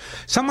calls.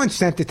 Someone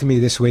sent it to me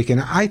this week,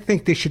 and I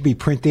think this should be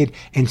printed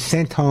and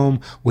sent home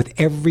with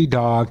every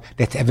dog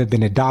that's ever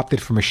been adopted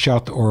from a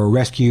shelter or a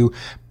rescue.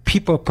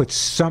 People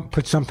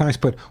sometimes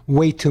put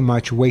way too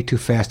much, way too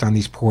fast on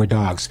these poor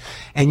dogs.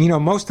 And you know,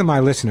 most of my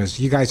listeners,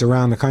 you guys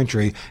around the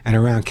country and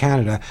around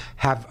Canada,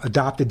 have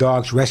adopted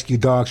dogs,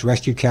 rescued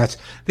cats.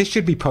 This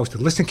should be posted.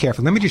 Listen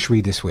carefully. Let me just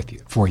read this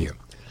for you.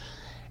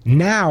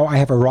 Now I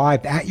have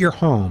arrived at your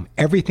home.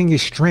 Everything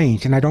is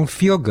strange and I don't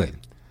feel good.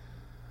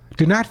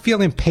 Do not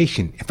feel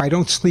impatient if I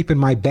don't sleep in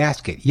my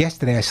basket.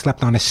 Yesterday I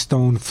slept on a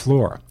stone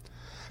floor.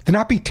 Do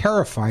not be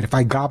terrified if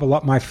I gobble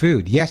up my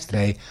food.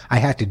 Yesterday, I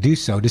had to do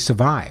so to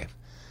survive.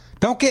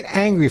 Don't get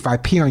angry if I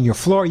pee on your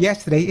floor.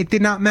 Yesterday, it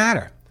did not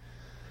matter.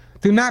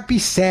 Do not be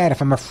sad if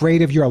I'm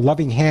afraid of your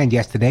loving hand.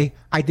 Yesterday,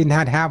 I did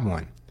not have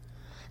one.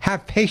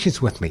 Have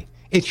patience with me.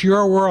 It's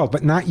your world,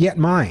 but not yet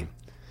mine.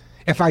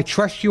 If I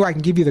trust you, I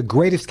can give you the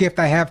greatest gift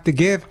I have to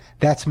give.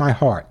 That's my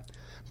heart.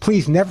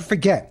 Please never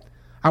forget,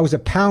 I was a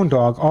pound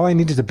dog. All I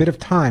need is a bit of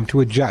time to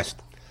adjust.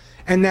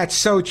 And that's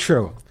so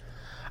true.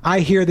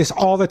 I hear this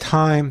all the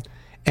time,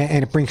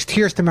 and it brings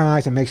tears to my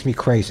eyes and makes me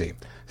crazy.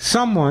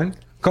 Someone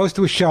goes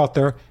to a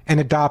shelter and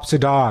adopts a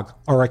dog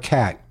or a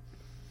cat.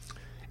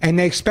 And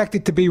they expect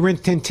it to be rin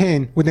tin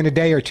tin within a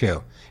day or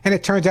two. And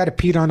it turns out it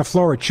peed on the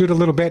floor, it chewed a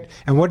little bit,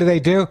 and what do?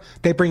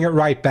 They bring it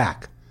right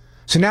back.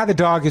 So now the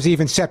dog is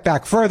even set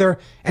back further,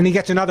 and he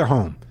gets another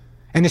home.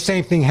 And the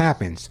same thing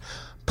happens.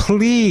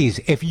 Please,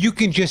 if you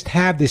can just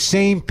have the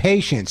same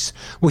patience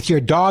with your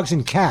dogs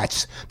and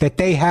cats that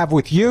they have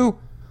with you,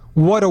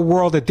 what a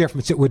world of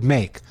difference it would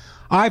make.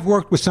 I've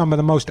worked with some of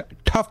the most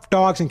tough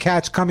dogs and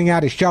cats coming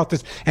out of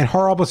shelters and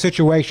horrible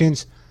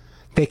situations.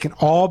 They can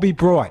all be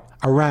brought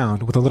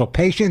around with a little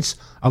patience,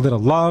 a little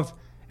love,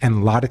 and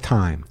a lot of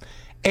time.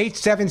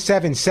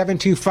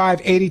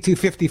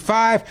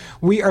 877-725-8255.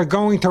 We are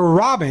going to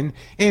Robin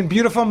in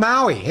beautiful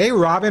Maui. Hey,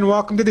 Robin,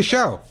 welcome to the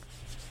show.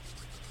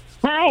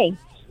 Hi.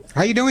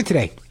 How you doing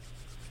today?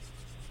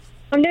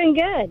 I'm doing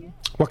good.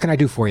 What can I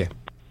do for you?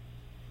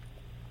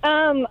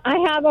 I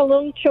have a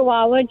little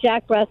Chihuahua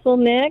Jack Russell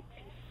mix,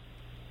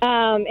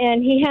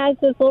 and he has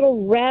this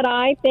little red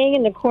eye thing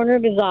in the corner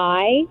of his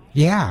eye.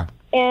 Yeah.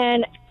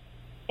 And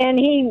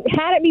he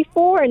had it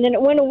before, and then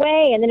it went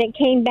away, and then it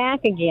came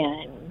back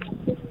again.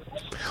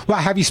 Well,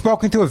 have you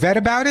spoken to a vet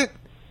about it?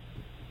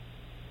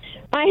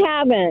 I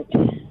haven't.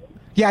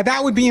 Yeah,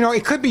 that would be,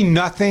 it could be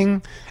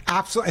nothing.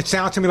 Absolutely, it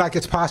sounds to me like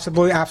it's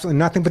possibly absolutely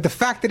nothing. But the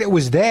fact that it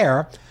was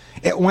there,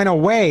 it went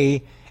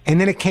away, and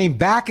then it came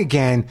back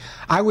again,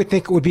 I would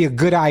think it would be a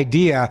good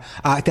idea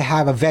to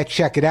have a vet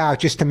check it out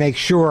just to make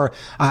sure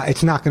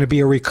it's not going to be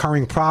a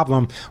recurring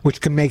problem,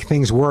 which can make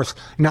things worse,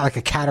 not like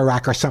a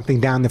cataract or something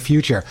down the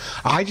future.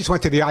 I just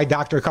went to the eye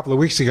doctor a couple of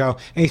weeks ago,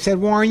 and he said,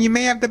 Warren, you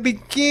may have the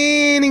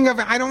beginning of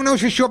it. I don't know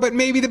for sure, but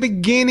maybe the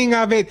beginning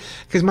of it,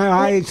 because my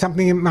eye,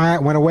 something in my eye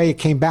went away, it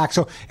came back.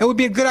 So it would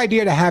be a good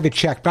idea to have it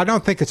checked, but I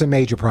don't think it's a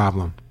major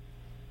problem.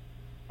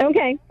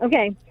 Okay.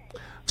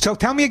 So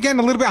tell me again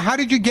a little bit, how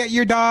did you get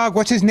your dog?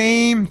 What's his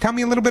name? Tell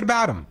me a little bit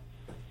about him.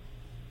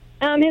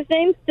 His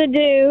name's The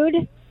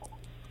Dude.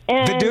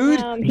 And, The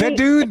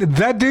Dude?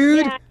 The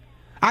Dude? Yeah,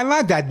 I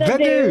love that. The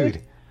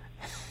Dude.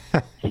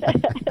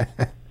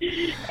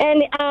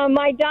 And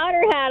my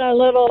daughter had a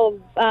little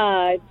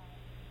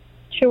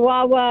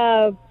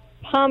Chihuahua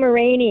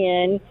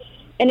Pomeranian,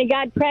 and it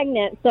got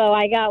pregnant, so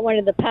I got one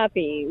of the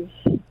puppies.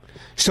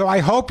 So I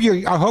hope your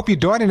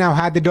daughter now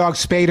had the dog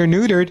spayed or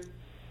neutered.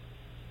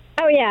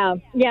 Oh yeah,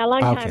 a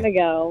long time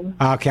ago.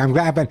 Okay, I'm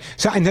glad. But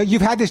so I know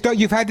you've had this dog.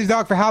 You've had this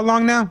dog for how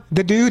long now?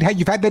 The Dude.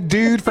 You've had the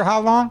Dude for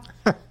how long?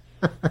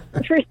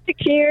 For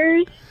 6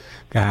 years.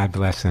 God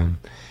bless him.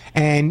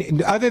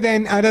 And other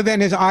than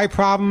his eye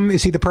problem,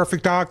 is he the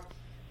perfect dog?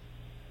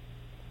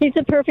 He's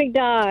a perfect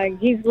dog.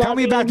 He's loving. Tell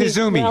me about the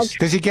zoomies.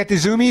 Does he get the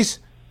zoomies?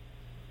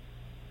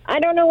 I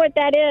don't know what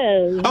that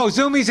is. Oh,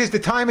 zoomies is the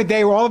time of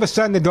day where all of a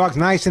sudden the dog's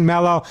nice and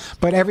mellow,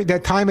 but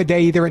that time of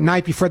day, either at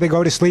night before they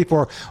go to sleep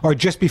or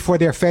just before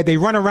they're fed, they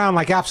run around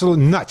like absolute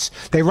nuts.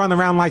 They run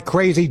around like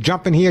crazy,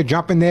 jumping here,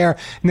 jumping there,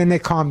 and then they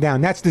calm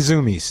down. That's the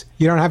zoomies.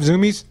 You don't have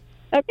zoomies?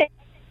 Okay.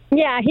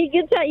 Yeah, he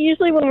gets out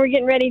usually when we're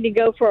getting ready to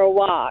go for a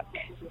walk.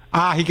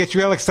 He gets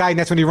real excited.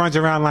 That's when he runs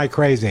around like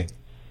crazy.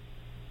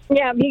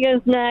 Yeah, he goes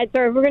nuts.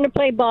 Or if we're going to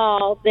play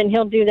ball, then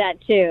he'll do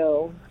that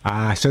too.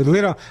 So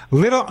little,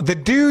 the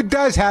Dude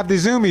does have the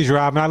zoomies,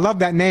 Robin. I love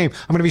that name.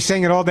 I'm going to be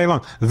saying it all day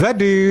long. The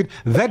Dude.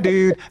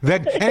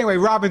 Anyway,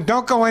 Robin,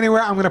 don't go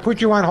anywhere. I'm going to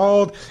put you on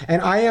hold,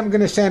 and I am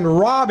going to send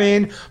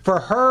Robin for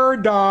her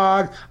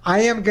dog.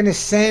 I am going to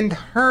send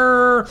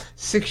her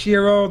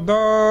 6-year-old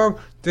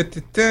dog.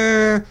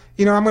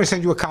 I'm going to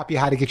send you a copy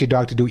of How to Get Your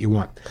Dog to Do What You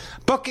Want.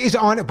 Book is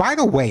on it. By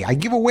the way, I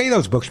give away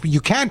those books, but you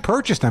can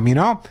purchase them,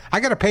 I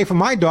got to pay for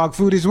my dog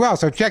food as well.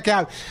 So check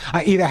out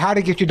either How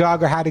to Get Your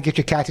Dog or How to Get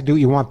Your Cat to Do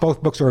What You Want.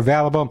 Both books are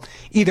available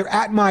either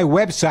at my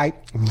website,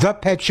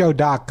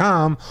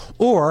 ThePetShow.com,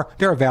 or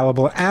they're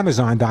available at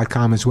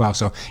Amazon.com as well.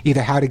 So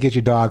either How to Get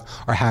Your Dog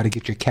or How to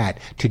Get Your Cat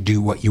to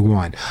Do What You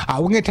Want. We're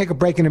going to take a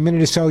break in a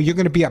minute or so. You're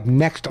going to be up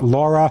next,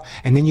 Laura,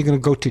 and then you're going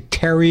to go to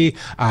Terry.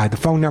 The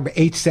phone number,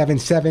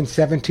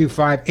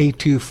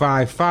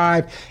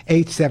 877-725-8255,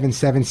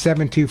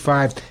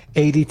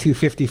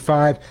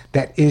 877-725-8255.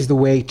 That is the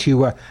way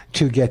to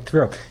get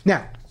through.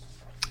 Now,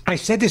 I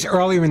said this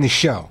earlier in the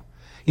show.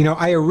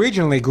 I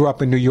originally grew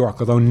up in New York,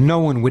 although no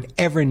one would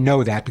ever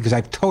know that because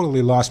I've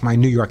totally lost my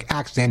New York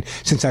accent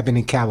since I've been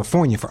in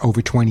California for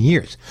over 20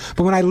 years.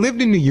 But when I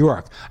lived in New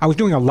York, I was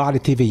doing a lot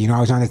of TV.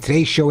 I was on the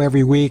Today Show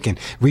every week, and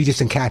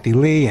Regis and Kathy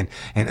Lee,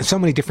 and so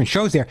many different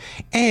shows there.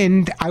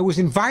 And I was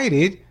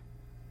invited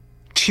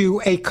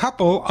to a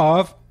couple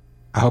of,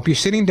 I hope you're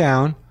sitting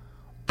down,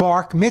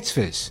 bark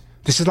mitzvahs.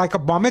 This is like a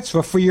bar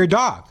mitzvah for your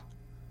dog.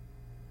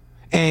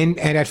 And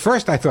at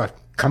first I thought,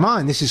 come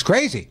on, this is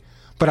crazy.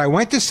 But I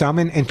went to some,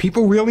 and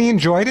people really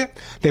enjoyed it.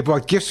 They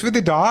brought gifts for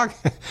the dog.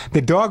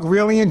 The dog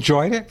really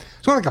enjoyed it.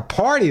 It's more like a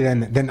party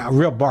than a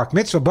real bark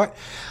mitzvah. But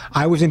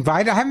I was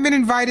invited. I haven't been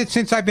invited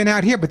since I've been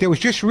out here, but there was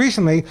just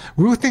recently,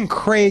 Ruth and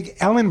Craig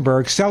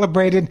Ellenberg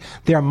celebrated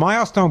their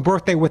milestone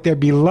birthday with their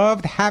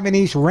beloved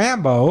Havanese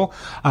Rambo.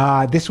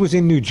 This was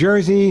in New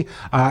Jersey.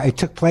 It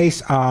took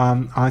place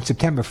on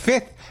September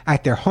 5th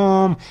at their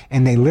home,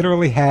 and they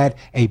literally had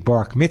a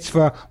bar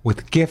mitzvah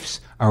with gifts,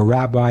 a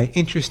rabbi.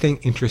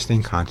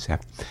 Interesting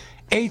concept.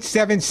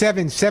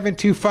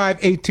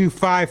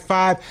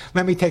 877-725-8255.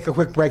 Let me take a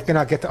quick break, then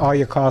I'll get to all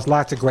your calls.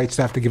 Lots of great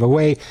stuff to give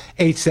away.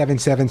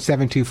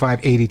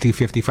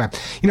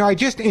 877-725-8255. You know, I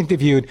just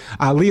interviewed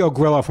Leo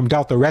Grillo from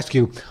Delta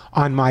Rescue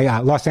on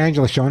my Los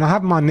Angeles show, and I'll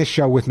have him on this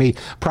show with me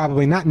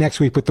probably not next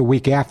week, but the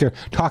week after,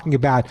 talking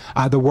about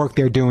the work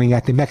they're doing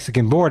at the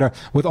Mexican border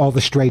with all the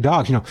stray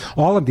dogs. You know,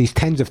 all of these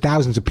tens of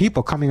thousands of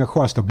people coming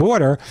across the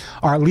border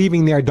are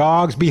leaving their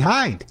dogs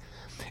behind.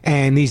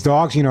 And these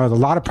dogs, you know, there's a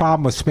lot of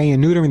problem with spay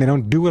and neutering. They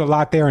don't do it a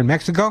lot there in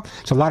Mexico.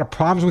 So a lot of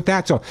problems with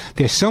that. So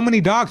there's so many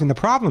dogs. And the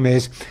problem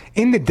is,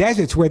 in the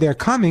deserts where they're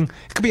coming,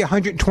 it could be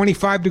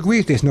 125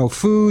 degrees. There's no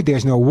food.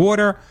 There's no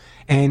water.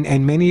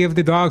 And many of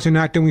the dogs are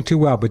not doing too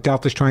well. But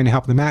Delta's trying to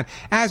help them out,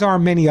 as are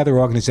many other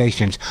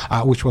organizations,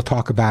 which we'll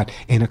talk about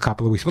in a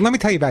couple of weeks. But let me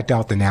tell you about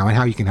Delta now and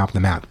how you can help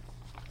them out.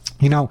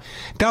 You know,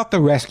 Delta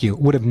Rescue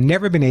would have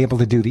never been able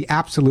to do the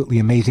absolutely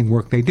amazing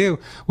work they do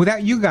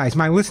without you guys,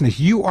 my listeners.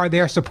 You are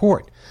their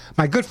support.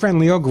 My good friend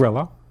Leo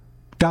Grillo,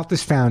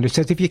 Delta's founder,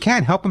 says if you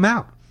can, help them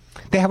out.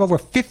 They have over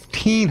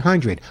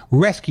 1,500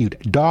 rescued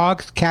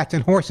dogs, cats,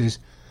 and horses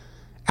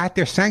at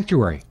their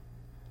sanctuary.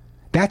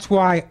 That's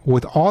why,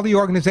 with all the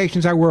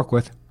organizations I work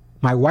with,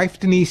 my wife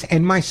Denise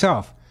and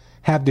myself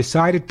have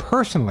decided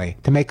personally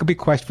to make a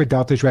bequest for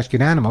Delta's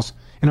rescued animals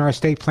in our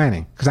estate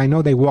planning, because I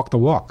know they walk the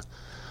walk.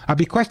 A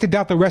bequest to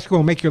Delta Rescue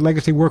will make your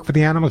legacy work for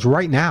the animals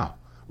right now.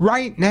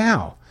 Right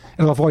now.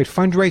 It'll avoid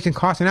fundraising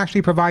costs and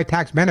actually provide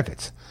tax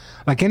benefits.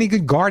 Like any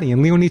good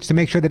guardian, Leo needs to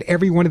make sure that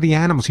every one of the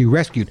animals he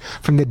rescued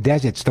from the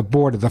deserts, the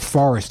border, the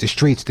forests, the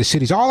streets, the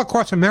cities, all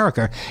across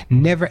America,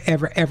 never,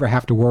 ever, ever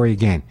have to worry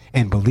again.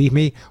 And believe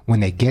me, when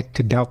they get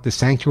to Delta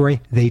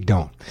Sanctuary, they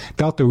don't.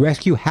 Delta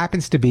Rescue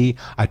happens to be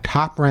a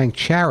top-ranked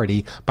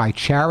charity by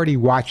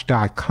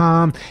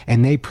CharityWatch.com,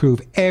 and they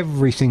prove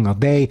every single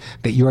day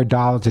that your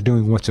dollars are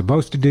doing what's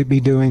supposed to be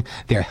doing.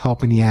 They're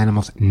helping the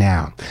animals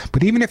now.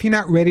 But even if you're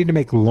not ready to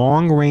make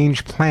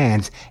long-range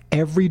plans,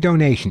 every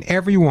donation,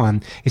 every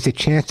one, is a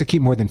chance to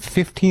keep more than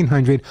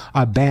 1,500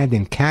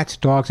 abandoned cats,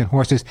 dogs, and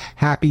horses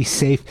happy,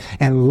 safe,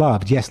 and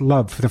loved. Yes,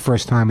 loved for the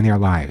first time in their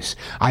lives.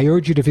 I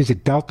urge you to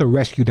visit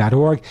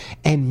deltarescue.org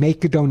and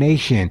make a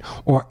donation,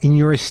 or in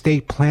your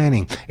estate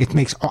planning. It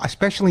makes,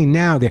 especially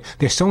now,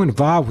 they're so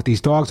involved with these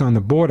dogs on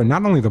the border,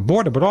 not only the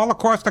border, but all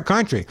across the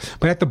country,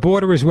 but at the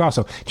border as well.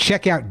 So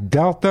check out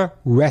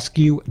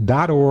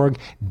deltarescue.org,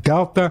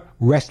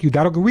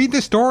 deltarescue.org. Read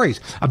the stories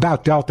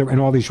about Delta and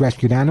all these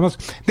rescued animals.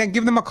 Then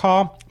give them a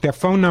call. Their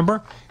phone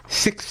number,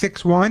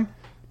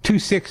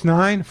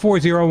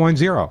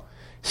 661-269-4010.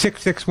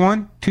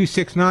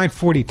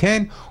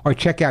 661-269-4010, or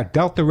check out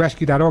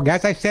deltarescue.org.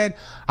 As I said,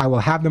 I will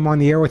have them on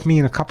the air with me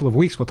in a couple of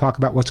weeks. We'll talk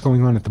about what's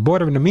going on at the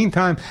border. In the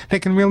meantime, they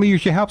can really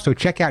use your help, so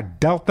check out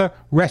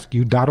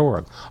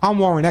deltarescue.org. I'm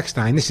Warren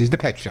Eckstein. This is The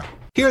Pet Show.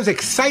 Here's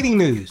exciting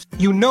news.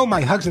 You know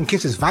my Hugs and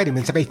Kisses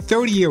vitamins have a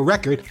 30-year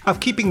record of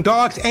keeping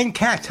dogs and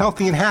cats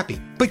healthy and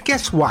happy. But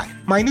guess what?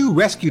 My new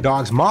rescue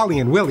dogs, Molly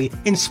and Willie,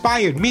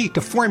 inspired me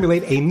to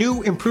formulate a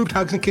new improved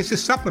Hugs and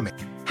Kisses supplement.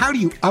 How do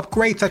you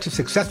upgrade such a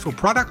successful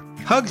product?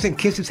 Hugs and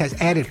Kisses has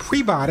added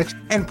prebiotics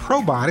and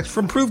probiotics for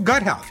improved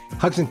gut health.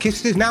 Hugs and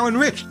Kisses is now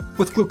enriched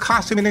with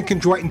glucosamine and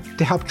chondroitin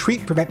to help treat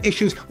and prevent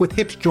issues with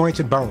hips, joints,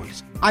 and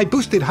bones. I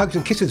boosted Hugs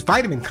and Kisses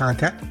vitamin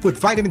content with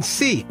vitamin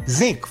C,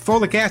 zinc,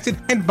 folic acid,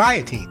 and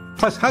biotin.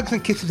 Plus, Hugs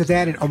and Kisses has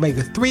added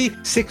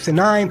omega-3, 6, and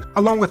 9,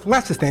 along with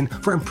lecithin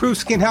for improved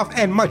skin health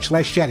and much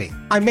less shedding.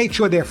 I made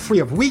sure they're free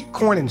of wheat,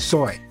 corn, and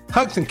soy.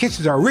 Hugs and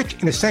Kisses are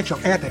rich in essential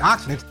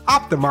antioxidants,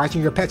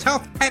 optimizing your pet's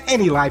health at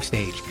any life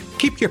stage.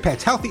 Keep your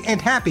pets healthy and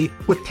happy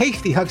with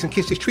tasty Hugs and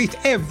Kisses treats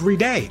every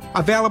day.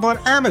 Available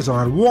at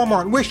Amazon,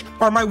 Walmart, Wish,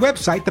 or my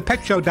website,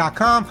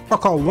 ThePetShow.com, or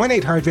call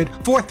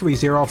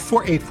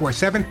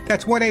 1-800-430-4847.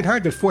 That's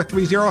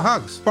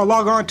 1-800-430-HUGS. Or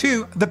log on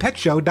to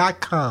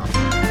ThePetShow.com.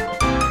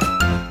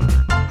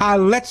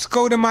 Let's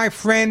go to my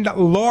friend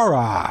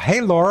Laura.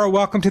 Hey, Laura,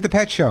 welcome to The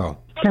Pet Show.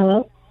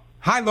 Hello.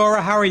 Hi,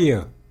 Laura. How are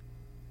you?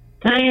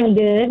 I am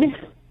good.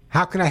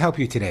 How can I help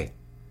you today?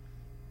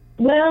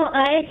 Well,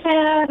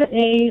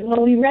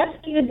 we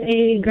rescued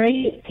a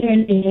Great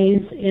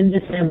Pyrenees in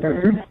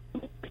December,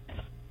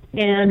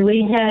 and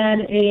we have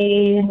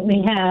a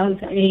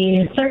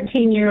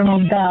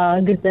 13-year-old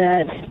dog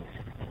that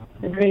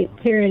the Great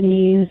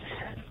Pyrenees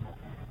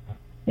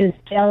is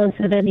jealous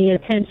of any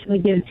attention we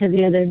give to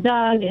the other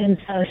dog, and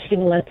so she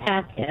will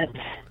attack it.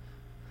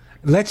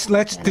 Let's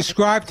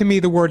describe to me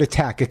the word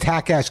attack.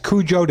 Attack as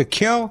Cujo to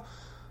kill,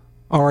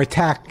 or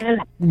attack... Go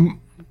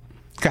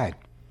ahead.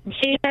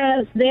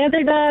 The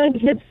other dog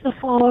hits the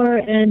floor,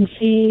 and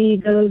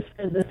she goes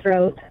for the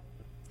throat.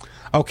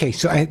 Okay,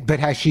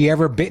 but has she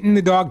ever bitten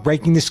the dog,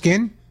 breaking the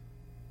skin?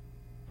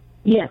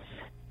 Yes.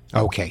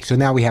 Okay, so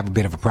now we have a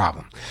bit of a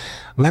problem.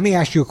 Let me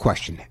ask you a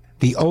question.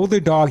 The older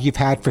dog you've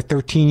had for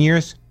 13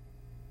 years?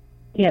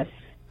 Yes.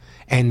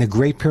 And the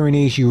Great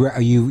Pyrenees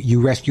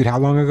you rescued how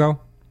long ago?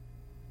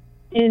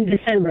 In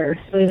December.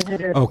 So we've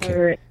had her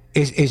for...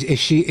 Is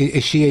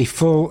she a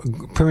full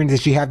Pyrenees?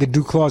 Does she have the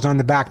dew claws on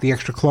the back, the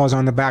extra claws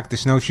on the back, the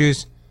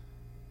snowshoes?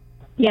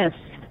 Yes.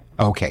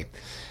 Okay.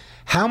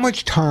 How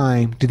much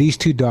time do these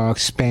two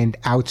dogs spend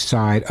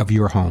outside of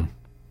your home?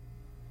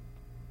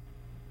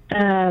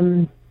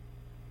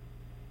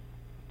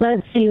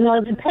 Let's see.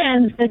 Well, it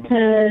depends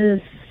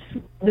because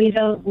we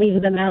don't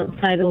leave them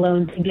outside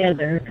alone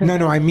together.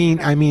 No. I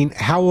mean,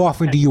 how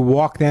often do you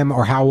walk them,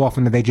 or how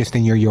often are they just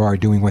in your yard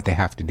doing what they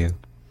have to do?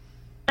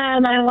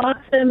 I walk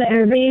them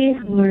every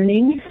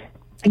morning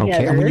together.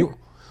 Okay. And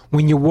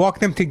when you walk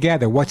them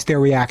together, what's their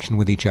reaction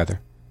with each other?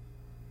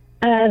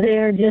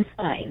 They're just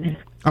fine.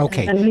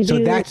 Okay, so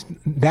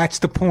that's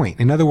the point.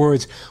 In other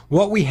words,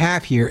 what we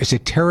have here is a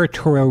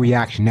territorial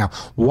reaction. Now,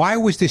 why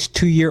was this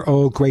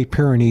 2-year-old Great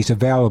Pyrenees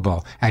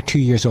available at 2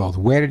 years old?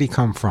 Where did he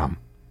come from?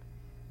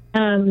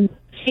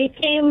 She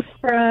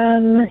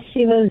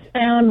was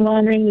found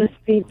wandering the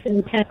streets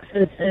in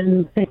Texas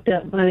and picked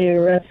up by a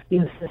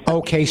rescue system.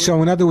 Okay,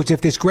 so in other words,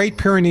 if this Great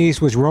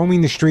Pyrenees was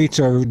roaming the streets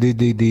or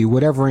the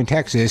whatever in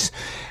Texas,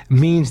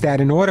 means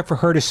that in order for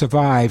her to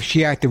survive,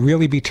 she had to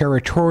really be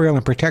territorial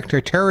and protect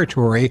her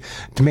territory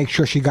to make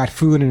sure she got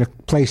food and a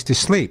place to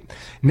sleep.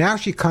 Now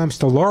she comes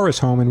to Laura's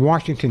home in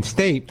Washington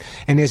State,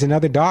 and there's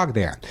another dog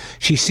there.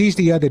 She sees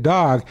the other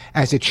dog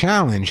as a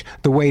challenge,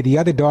 the way the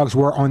other dogs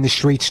were on the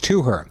streets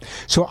to her.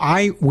 So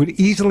I would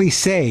easily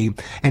say,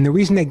 and the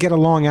reason they get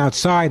along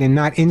outside and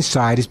not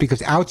inside is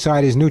because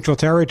outside is neutral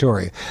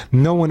territory.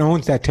 No one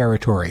owns that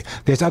territory.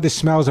 There's other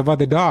smells of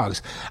other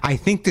dogs. I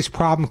think this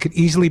problem could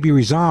easily be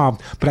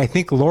resolved, but I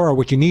think, Laura,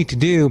 what you need to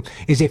do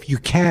is, if you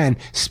can,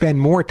 spend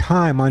more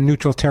time on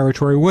neutral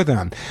territory with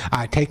them.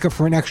 Take her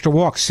for an extra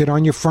walk. Sit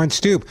on your front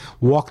stoop.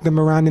 Walk them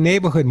around the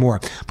neighborhood more.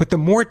 But the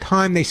more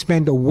time they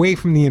spend away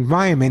from the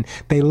environment,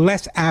 the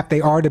less apt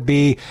they are to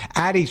be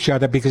at each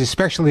other, because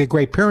especially a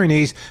Great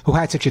Pyrenees, who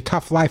had such a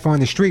tough life on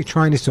the street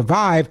trying to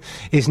survive,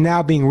 is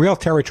now being real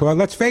territorial.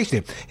 Let's face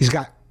it. He's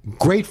got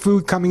great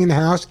food coming in the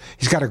house.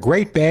 He's got a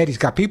great bed. He's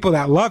got people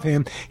that love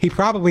him. He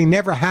probably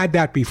never had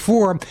that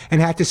before and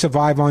had to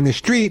survive on the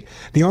street.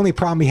 The only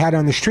problem he had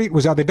on the street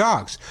was other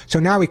dogs. So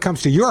now he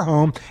comes to your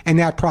home, and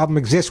that problem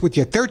exists with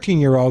your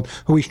 13-year-old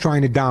who he's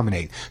trying to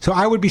dominate. So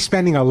I would be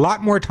spending a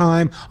lot more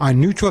time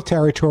on neutral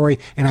territory,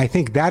 and I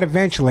think that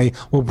eventually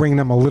will bring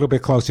them a little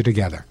bit closer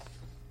together.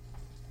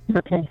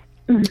 Okay.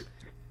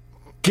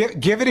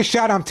 Give it a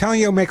shot. I'm telling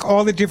you, it'll make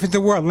all the difference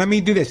in the world. Let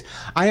me do this.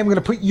 I am going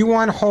to put you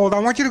on hold. I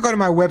want you to go to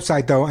my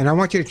website, though, and I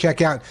want you to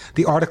check out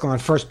the article on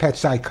First Pet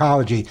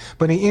Psychology.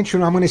 But in the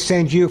interim, I'm going to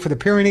send you, for the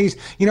Pyrenees,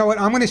 you know what?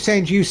 I'm going to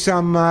send you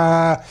some...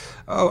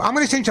 I'm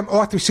going to send you some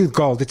Orthosooth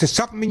Gold. It's a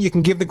supplement you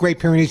can give the Great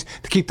Pyrenees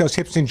to keep those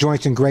hips and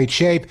joints in great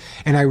shape,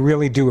 and I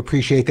really do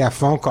appreciate that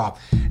phone call.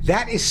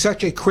 That is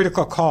such a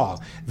critical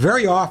call.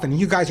 Very often,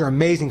 you guys are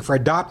amazing for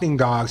adopting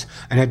dogs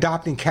and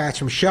adopting cats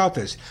from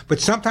shelters, but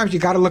sometimes you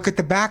got to look at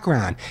the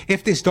background.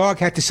 If this dog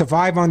had to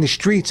survive on the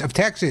streets of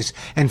Texas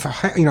and,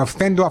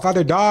 fend off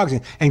other dogs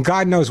and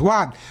God knows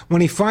what,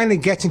 when he finally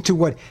gets into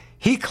what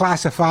he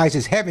classifies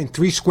as heaven,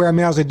 3 square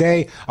meals a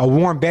day, a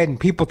warm bed, and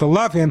people to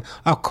love him,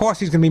 of course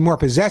he's going to be more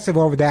possessive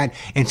over that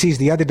and sees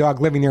the other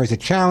dog living there as a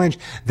challenge.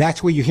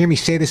 That's where you hear me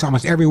say this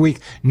almost every week.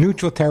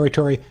 Neutral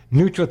territory,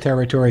 neutral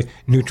territory,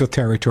 neutral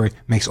territory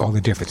makes all the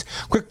difference.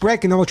 Quick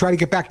break, and then we'll try to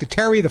get back to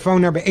Terry. The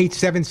phone number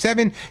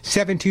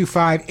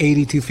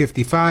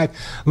 877-725-8255.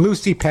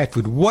 Lucy Pet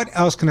Food. What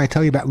else can I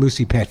tell you about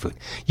Lucy Pet Food?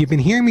 You've been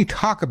hearing me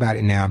talk about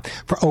it now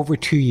for over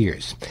 2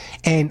 years,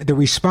 and the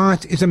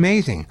response is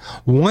amazing.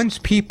 Once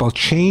people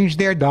change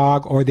their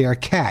dog or their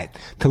cat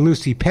to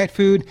Lucy Pet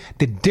Food,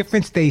 the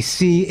difference they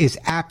see is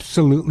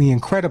absolutely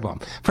incredible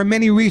for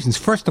many reasons.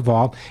 First of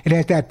all, it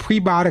has that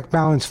prebiotic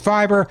balanced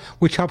fiber,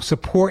 which helps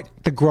support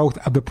the growth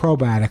of the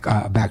probiotic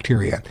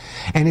bacteria.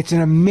 And it's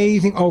an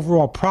amazing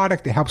overall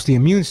product that helps the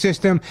immune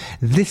system.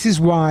 This is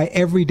why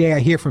every day I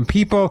hear from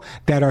people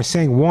that are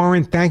saying,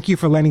 Warren, thank you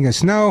for letting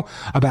us know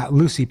about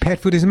Lucy Pet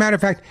Food. As a matter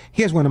of fact,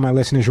 here's one of my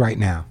listeners right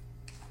now.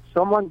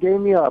 Someone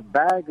gave me a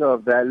bag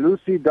of that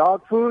Lucy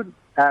dog food,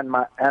 and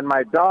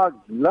my dog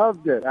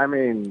loved it. I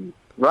mean,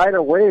 right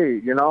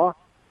away,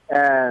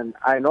 and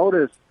I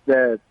noticed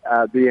that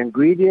the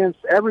ingredients,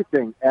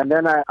 everything, and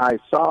then I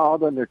saw all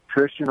the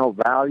nutritional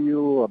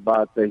value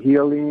about the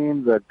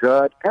healing, the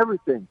gut,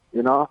 everything,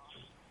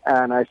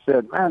 and I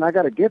said, man, I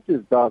got to get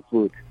this dog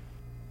food.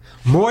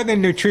 More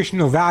than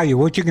nutritional value,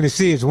 what you're going to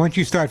see is once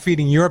you start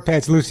feeding your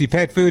pets Lucy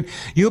Pet Food,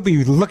 you'll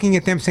be looking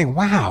at them saying,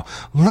 wow,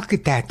 look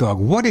at that dog.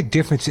 What a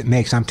difference it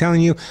makes. I'm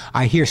telling you,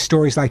 I hear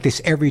stories like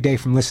this every day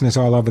from listeners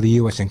all over the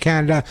U.S. and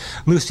Canada.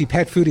 Lucy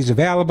Pet Food is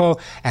available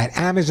at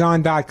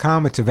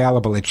Amazon.com. It's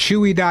available at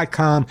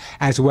Chewy.com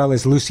as well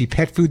as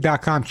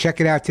LucyPetFood.com. Check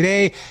it out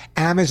today.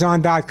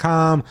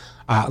 Amazon.com.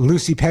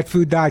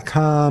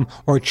 LucyPetFood.com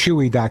or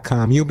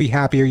Chewy.com. You'll be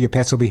happier. Your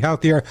pets will be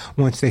healthier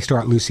once they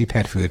start Lucy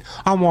Pet Food.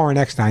 I'm Warren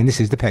Eckstein. This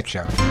is The Pet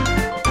Show.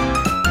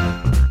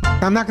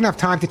 I'm not going to have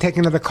time to take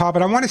another call,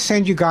 but I want to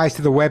send you guys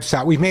to the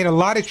website. We've made a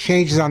lot of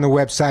changes on the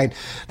website.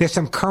 There's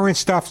some current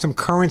stuff, some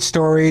current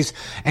stories,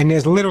 and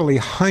there's literally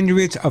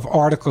hundreds of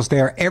articles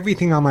there.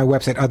 Everything on my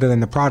website, other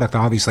than the product,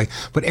 obviously,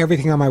 but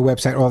everything on my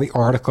website, all the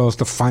articles,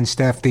 the fun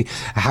stuff, the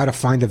how to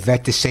find a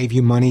vet to save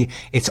you money.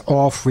 It's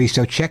all free,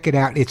 so check it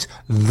out. It's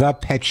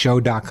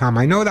ThePetShow.com.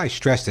 I know that I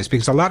stress this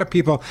because a lot of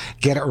people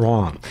get it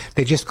wrong.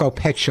 They just go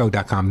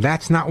PetShow.com.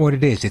 That's not what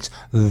it is. It's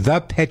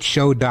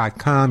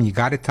ThePetShow.com. You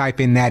got to type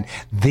in that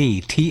ThePetShow.com.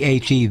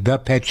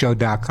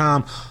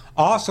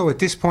 Also, at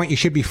this point, you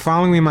should be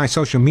following me on my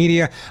social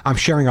media. I'm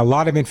sharing a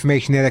lot of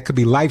information there that could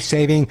be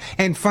life-saving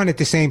and fun at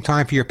the same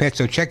time for your pet.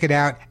 So check it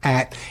out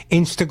at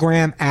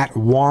Instagram at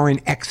Warren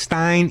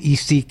Eckstein,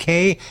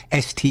 Eckstein,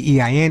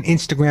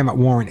 Instagram at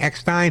Warren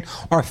Eckstein,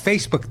 or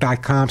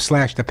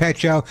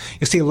Facebook.com/ThePetShow.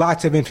 You'll see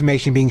lots of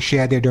information being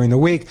shared there during the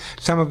week.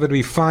 Some of it will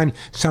be fun.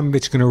 Some of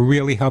it's going to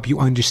really help you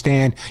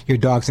understand your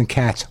dogs and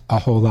cats a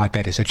whole lot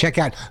better. So check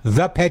out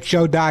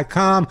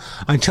ThePetShow.com.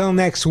 Until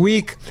next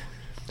week,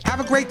 have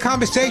a great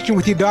conversation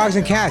with your dogs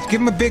and cats. Give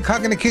them a big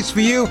hug and a kiss for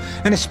you,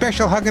 and a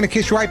special hug and a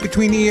kiss right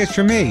between the ears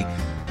for me.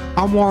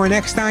 I'm Warren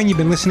Eckstein. You've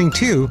been listening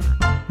to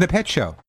The Pet Show.